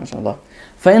check that inshallah.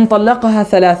 فَإِن طَلَّقَهَا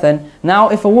ثَلَاثًا. Now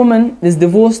if a woman is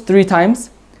divorced 3 times,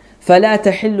 فَلَا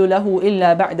تَحِلُّ لَهُ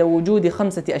إِلَّا بَعْدَ وُجُودِ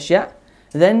خَمْسَةِ أَشْيَاء.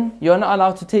 Then you're not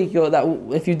allowed to take that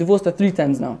if you divorced her 3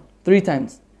 times now. 3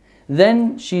 times.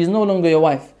 Then she is no longer your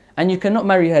wife. And you cannot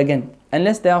marry her again.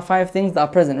 Unless there are 5 things that are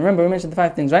present. Remember we mentioned the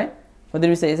 5 things, right? What did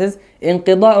we say? It says,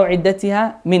 انقضاء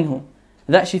عدتها منه.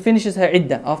 That she finishes her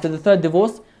iddah. After the 3rd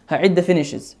divorce, her iddah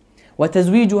finishes.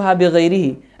 وتزويجها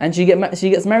بغيره. And she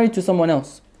gets married to someone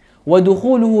else.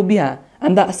 وَدُخُولُهُ بِهَا.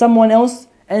 And that someone else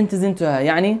enters into her.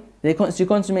 يعني, she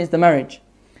consummates the marriage.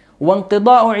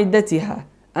 وَانْقِضَاءُ عِدَّتِهَا.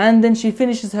 And then she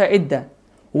finishes her iddah.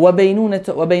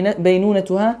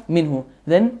 وَبَيْنُونَتُهَا مِنْهُ.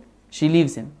 Then she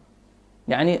leaves him.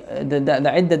 يعني,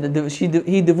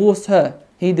 he divorced her.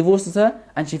 He divorces her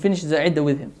and she finishes her iddah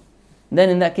with him. Then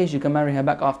in that case you can marry her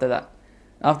back after that.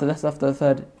 After the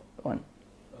 3rd one.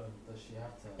 Does she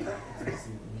have to have intimacy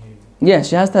with the new? Yes,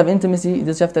 she has to have intimacy.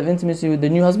 Does she have to have intimacy with the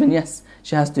new husband? Yes,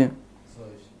 she has to. So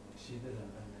she didn't,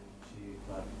 and then she,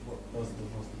 like, what was the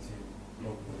divorce between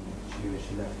when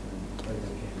she left and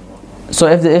then came? So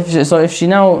if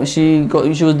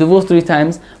she was divorced 3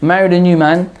 times, married a new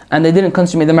man, and they didn't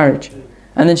consummate the marriage,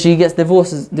 and then she gets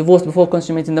divorced before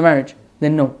consummating the marriage,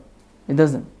 then no, it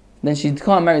doesn't. Then she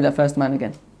can't marry that first man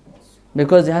again,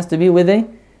 because it has to be with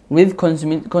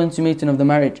consummation of the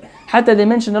marriage. Hatta they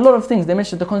mentioned a lot of things. They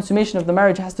mentioned the consummation of the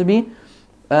marriage has to be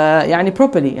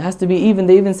properly. It has to be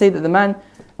they even say that the man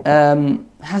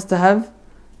has to have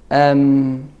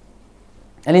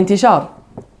al-intishar.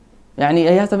 He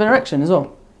has to have an erection as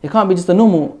well. It can't be just an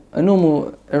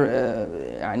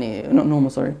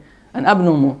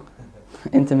abnormal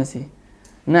intimacy.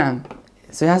 Naam.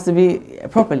 So it has to be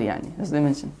properly, that's what they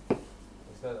mentioned. I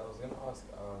was going to ask,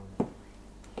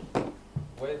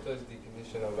 where does the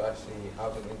condition of actually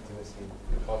having intimacy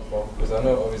come from? Because I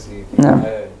know obviously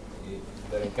the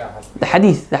nikah has to be...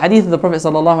 The hadith of the Prophet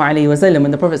ﷺ,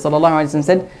 when the Prophet ﷺ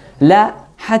said, لا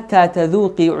حتى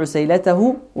تذوقي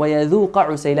عسيلته ويذوق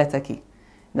عسيلتك.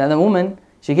 That the woman,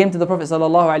 she came to the Prophet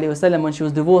ﷺ when she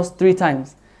was divorced 3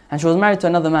 times, and she was married to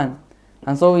another man.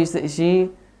 And so she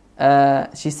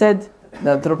said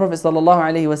that to the Prophet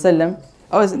ﷺ,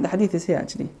 the hadith is here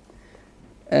actually.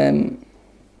 I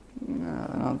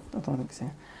don't think it's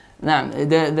here.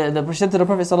 The Prophet to the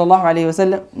Prophet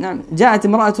ﷺ, جاءت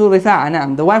امرأة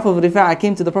رفاعة. The wife of Rifa'a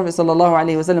came to the Prophet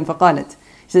ﷺ فقالت,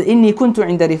 she said, إني كنت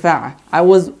عند رفاعة. I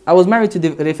was married to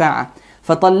Rifa'a.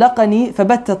 فطلقني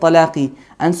فبت طلاقي.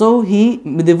 And so he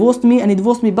divorced me, and he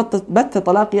divorced me بت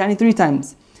طلاقي 3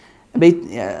 times.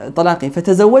 طلاقي.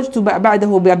 فتزوجت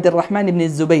بعده بعبد الرحمن بن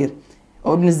الزبير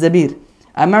أو ابن الزبير.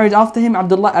 I married after him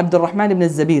عبد الرحمن بن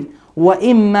الزبير.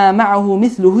 وإما معه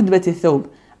مثل هدبة الثوب.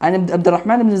 And عبد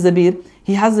الرحمن بن الزبير,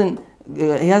 he doesn't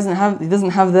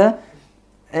have the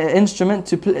instrument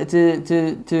to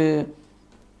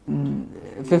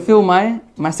fulfill my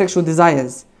sexual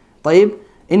desires. طيب.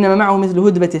 إنما معه مثل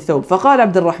هدبة الثوب. فقال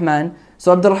عبد الرحمن,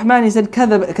 so عبد الرحمن, he said,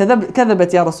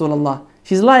 كذبت يا رسول الله.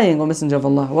 She's lying, O Messenger of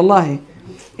Allah. Wallahi.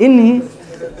 Inni.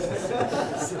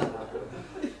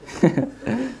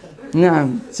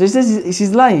 Naam. So he says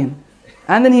she's lying.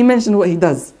 And then he mentioned what he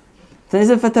does. So he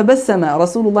said, فَتَبَسَّمَ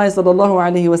رَسُولُ اللَّهِ صَلَى اللَّهُ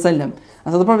عَلَيْهِ وَسَلَّمَ.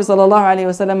 And so the Prophet صلى الله عليه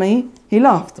وسلم, he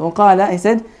laughed. وقال, he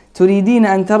said, تريدين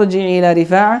أن ترجعي إلى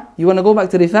رفاعة. You want to go back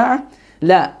to Rifa'a?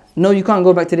 لا. No, you can't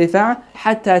go back to Rifa'a.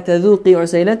 حتى تذوقي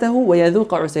عسيلته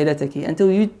ويذوق عسيلتك.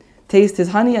 Until you taste his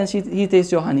honey and he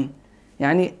tastes your honey.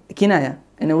 يعني كناية,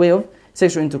 in a way of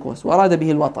sexual intercourse. وأراد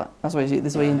به الوطأ. That's why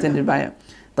this way he intended by it.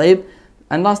 طيب.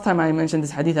 And last time I mentioned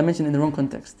this hadith, I mentioned it in the wrong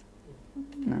context.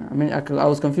 I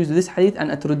was confused with this hadith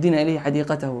and أتردين إليه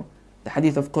حديقته, the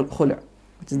hadith of khul',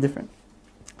 which is different.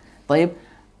 طيب.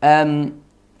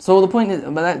 So the point is,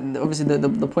 but that, obviously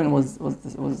the point was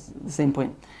the same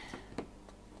point.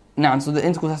 نعم, so the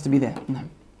intercourse has to be there. نعم.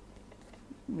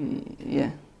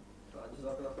 Yeah.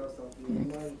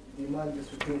 Do you mind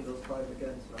just repeating those 5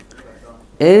 again? So I can write down.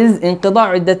 Is انقضاء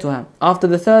عدتها. After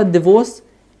the third divorce,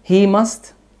 he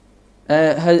must,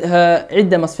 her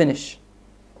عدة must finish.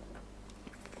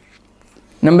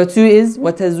 Number 2 is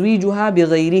وتزويجها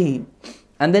بغيره.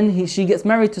 And then she gets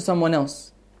married to someone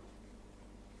else.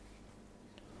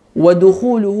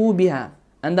 وَدُخُولُهُ بِهَا.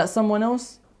 And that someone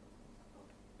else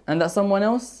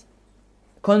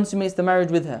consummates the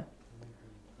marriage with her.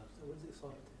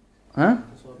 Huh?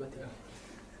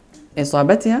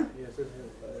 إصابتها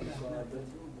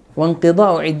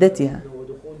وانقضاء عدتها.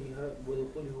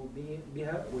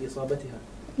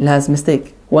 لا, it's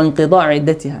mistake. وانقضاء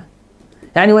عدتها.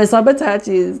 يعني وإصابتها,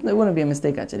 actually, it wouldn't be a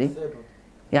mistake actually.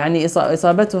 يعني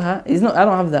إصابتها, I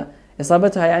don't have that.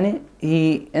 إصابتها يعني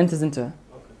he enters into her.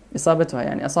 إصابتها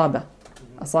يعني أصابة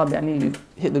يعني you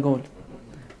hit the goal.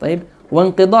 طيب,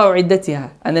 وانقضاء عدتها,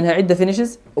 and then her عدة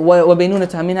finishes.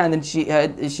 وبينونتها منها, and then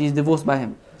she's divorced by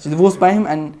him. She's divorced by him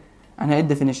and her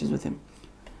عدة finishes with him.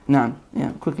 نعم.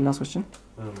 Yeah, quickly, last question.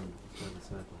 From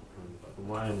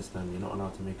what I understand, you're not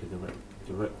allowed to make a direct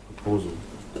proposal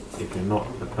if you're not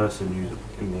the person who's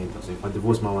in the iddah. So if I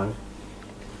divorce my wife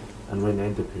and we're in the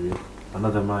iddah period,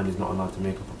 another man is not allowed to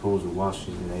make a proposal whilst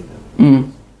she's in the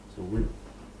iddah. So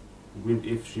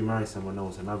if she marries someone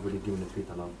else and I've already given the 3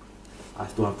 talaq, I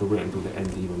still have to wait until the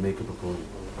end to even make a proposal.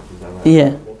 Is that right?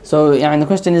 Yeah. So the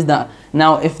question is that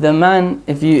now if a man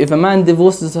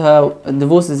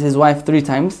divorces his wife 3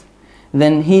 times,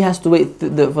 then he has to wait.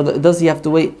 Does he have to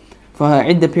wait for her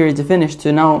iddah period to finish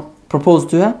to now propose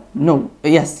to her? No.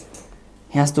 Yes,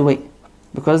 he has to wait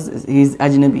because he's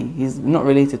ajnabi. He's not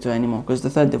related to her anymore because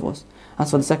it's the 3rd divorce. As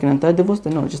for the 2nd and 3rd divorce,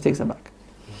 then no, it just takes her back.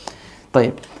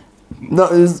 طيب.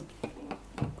 That is.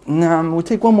 We'll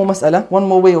take one more مسألة, one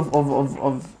more way of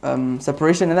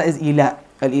separation, and that is إيلاء.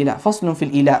 الإيلاء. فصل في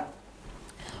الإيلاء.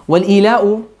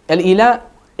 الإيلاء,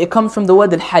 it comes from the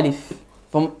word الحلف,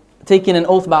 from taking an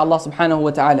oath by Allah subhanahu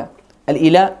wa ta'ala.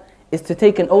 الإيلاء is to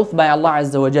take an oath by Allah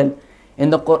Azza wa Jal. In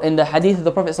the hadith of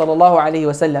the Prophet sallallahu alaihi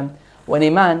wasallam, when a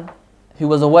man who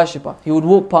was a worshipper, he would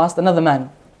walk past another man,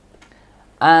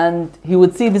 and he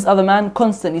would see this other man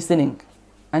constantly sinning.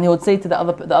 And he would say to the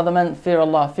other man, fear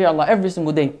Allah every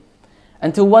single day.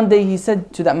 Until one day he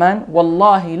said to that man,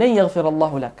 Wallahi lan yaghfir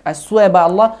Allahu lak. I swear by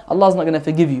Allah, Allah's not going to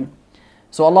forgive you.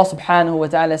 So Allah subhanahu wa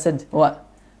ta'ala said, what?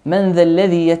 من ذا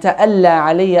الذي يتألى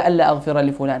علي ألا أغفر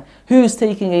لفلان. Who is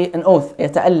taking an oath?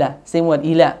 يتألى, same word,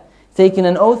 إله. Taking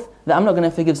an oath that I'm not going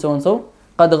to forgive so and so.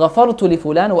 قد غفرت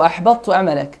لفلان وأحبطت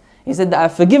عملك. He said that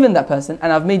I've forgiven that person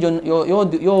and I've made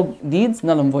your deeds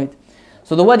null and void.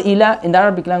 So the word ilah in the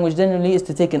Arabic language generally is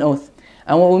to take an oath.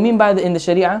 And what we mean by in the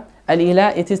Sharia,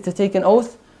 al-ilah, it is to take an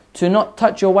oath to not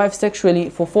touch your wife sexually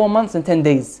for 4 months and 10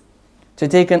 days. To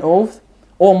take an oath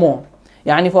or more.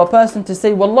 Yani for a person to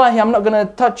say, Wallahi, I'm not going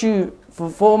to touch you for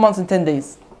 4 months and 10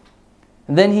 days.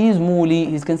 Then he is muli,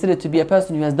 he's considered to be a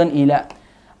person who has done ilah.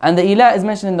 And the ilah is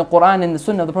mentioned in the Quran, in the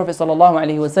Sunnah of the Prophet sallallahu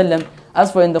alaihi wasallam.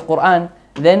 As for in the Quran,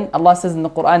 then Allah says in the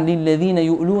Quran, لِلَّذِينَ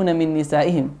يُؤْلُونَ مِن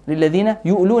نِسَائِهِمْ لِلَّذِينَ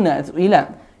يُؤْلُونَ إِلَىٰ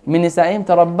مِن نِسَائِهِمْ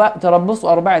تَرَبُّصُ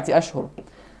أَرْبَعَةِ أَشْهُرٍ.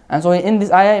 And so in this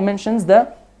ayah it mentions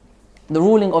the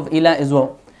ruling of ilah as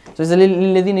well. So it says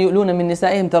لِلَّذِينَ يُؤْلُونَ مِن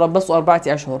نِسَائِهِمْ تَرَبُّصُ أَرْبَعَةِ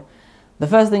أَشْهُرٍ. The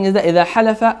first thing is that إِذَا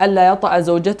حَلَفَ أَلَّا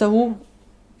يَطَعَ زَوْجَتَهُ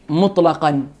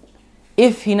مُطْلَقًا.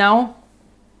 If he now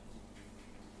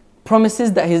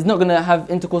promises that he's not going to have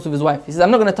intercourse with his wife. He says,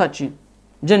 I'm not going to touch you.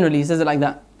 Generally he says it like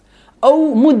that.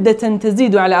 أو مدة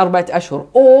تزيد على 4 أشهر.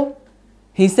 Or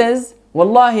he says,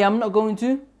 Wallahi, I'm not going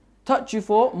to touch you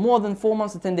for more than 4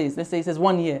 months or 10 days. Let's say he says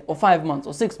 1 year or 5 months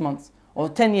or 6 months or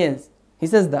 10 years. He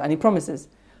says that and he promises.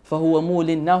 فهو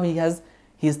مول. Now he has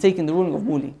taken the ruling of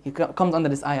muli. He comes under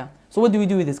this ayah. So what do we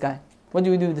do with this guy? What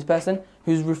do we do with this person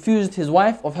who's refused his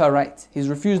wife of her right? He's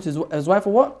refused his wife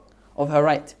of what? Of her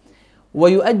right.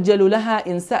 ويؤجل لها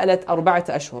إن سألت 4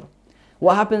 أشهر.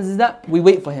 What happens is that we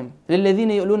wait for him.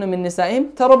 لِلَّذِينَ يُؤْلُونَ مِن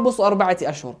نِسَائِهِمْ تَرَبُّصُ 4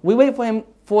 أشهر. We wait for him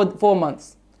for 4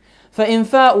 months. فَإِنْ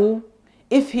فَاءُوا.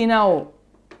 If he now...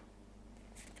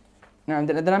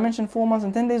 Did I mention 4 months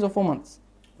and 10 days or 4 months?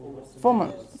 4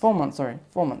 months. 4 months, sorry.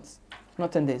 4 months.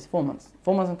 Not 10 days, 4 months.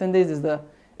 4 months and 10 days is the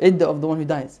iddah of the one who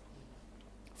dies.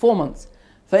 4 months.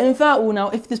 فَإِنْ فَاءُوا. Now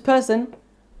if this person...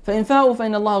 فَإِنْ فَاءُوا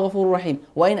فَإِنَّ اللَّهَ غَفُورٌ رَحِيمٌ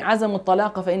وَإِنْ عَزَمُوا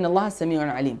الطَّلَاقَ فَإِنَّ اللَّهَ سَمِيعٌ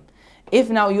عَلِيمٌ.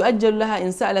 If now يؤجل لها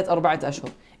إن سألت 4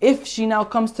 أشهر. If she now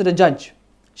comes to the judge,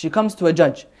 she comes to a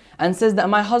judge and says that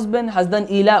my husband has done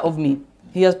ilah of me.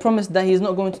 He has promised that he is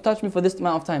not going to touch me for this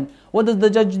amount of time. What does the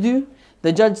judge do?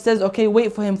 The judge says, okay,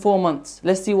 wait for him 4 months.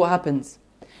 Let's see what happens.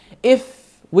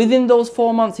 If within those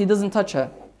 4 months he doesn't touch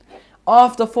her,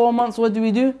 After 4 months, what do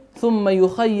we do? ثم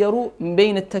يخير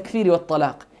بين التكفير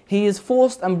والطلاق. He is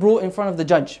forced and brought in front of the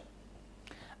judge.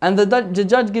 And the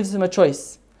judge gives him a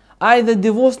choice. Either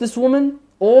divorce this woman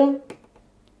or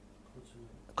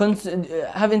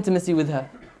have intimacy with her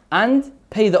and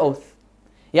pay the oath.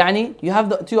 Yani, you have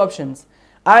the two options.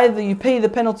 Either you pay the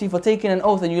penalty for taking an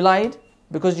oath and you lied,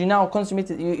 because you now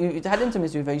consummated, you had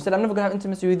intimacy with her. You said, I'm never going to have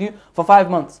intimacy with you for 5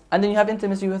 months. And then you have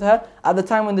intimacy with her at the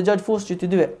time when the judge forced you to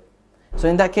do it. So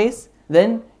in that case,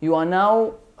 then you are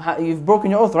now, you've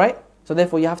broken your oath, right? So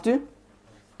therefore you have to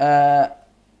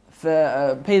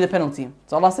pay the penalty.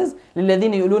 So Allah says,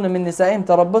 لِلَّذِينَ يُؤْلُونَ مِن نِسَائِهِمْ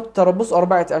تَرَبُّصُ 4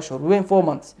 أشهر. We wait 4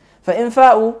 months. فَإِنْ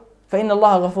فَاءُوا فَإِنَّ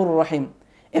اللَّهَ غَفُورٌ رَحِيمٌ.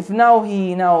 If now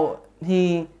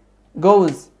he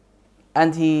goes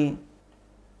and he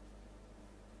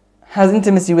has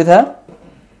intimacy with her,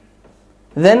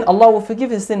 then Allah will forgive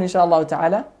his sin inshaAllah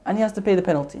ta'ala, and he has to pay the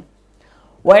penalty.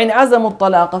 وَإِنْ عَزَمُوا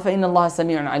الطَّلَاقَ فَإِنَّ اللَّهَ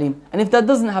سَمِيعٌ عَلِيمٌ. And if that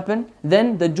doesn't happen,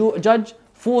 then the judge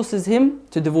forces him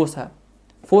to divorce her.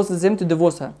 Forces him to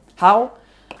divorce her. How?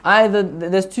 Either,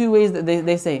 there's 2 ways that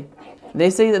they say. They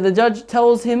say that the judge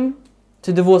tells him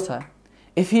to divorce her.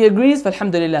 If he agrees,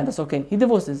 alhamdulillah, that's okay. He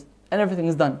divorces and everything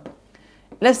is done.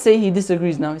 Let's say he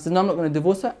disagrees now. He says, no, I'm not going to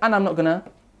divorce her and I'm not going to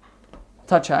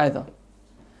touch her either.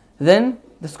 Then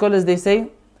the scholars, they say,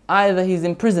 either he's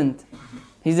imprisoned.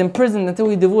 He's imprisoned until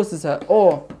he divorces her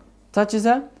or touches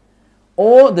her,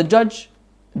 or the judge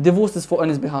divorces on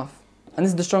his behalf. And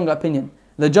this is the stronger opinion.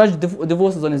 The judge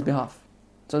divorces on his behalf.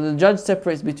 So the judge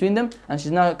separates between them and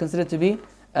she's now considered to be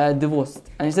divorced.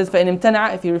 And he says, فَإِنْ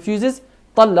امْتَنَعَ, if he refuses,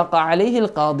 طَلَّقَ عَلَيْهِ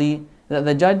الْقَاضِي, that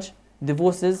the judge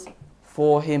divorces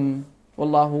for him.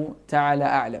 Wallahu ta'ala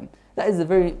a'lam. That is a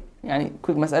very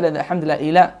quick mas'ala. That alhamdulillah,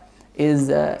 ila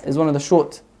is one of the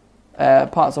short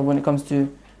parts of when it comes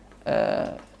to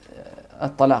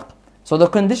at-talaq. So the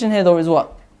condition here though is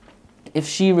what? If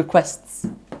she requests,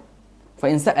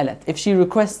 فَإِنْ سَأَلَتْ, if she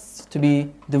requests to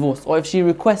be divorced, or if she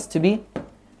requests to be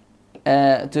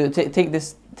to take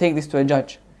this to a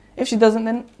judge. If she doesn't,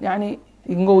 then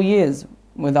you can go years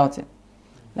without it.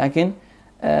 Lakin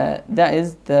that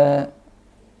is the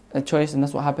choice, and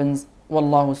that's what happens.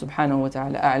 Wallahu subhanahu wa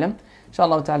ta'ala a'lam.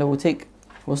 Inshallah ta'ala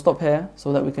we'll stop here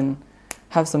so that we can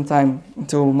have some time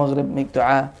until Maghrib, make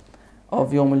dua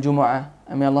of Yawm al-Jumu'ah,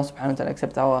 and may Allah subhanahu wa ta'ala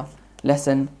accept our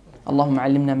lesson. اللهم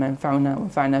علمنا ما ينفعنا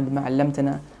وانفعنا بما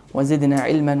علمتنا وزدنا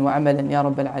علما وعملا يا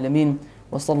رب العالمين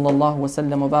وصلى الله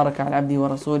وسلم وبارك على عبده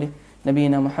ورسوله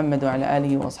نبينا محمد وعلى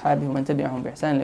آله وأصحابه ومن تبعهم بإحسان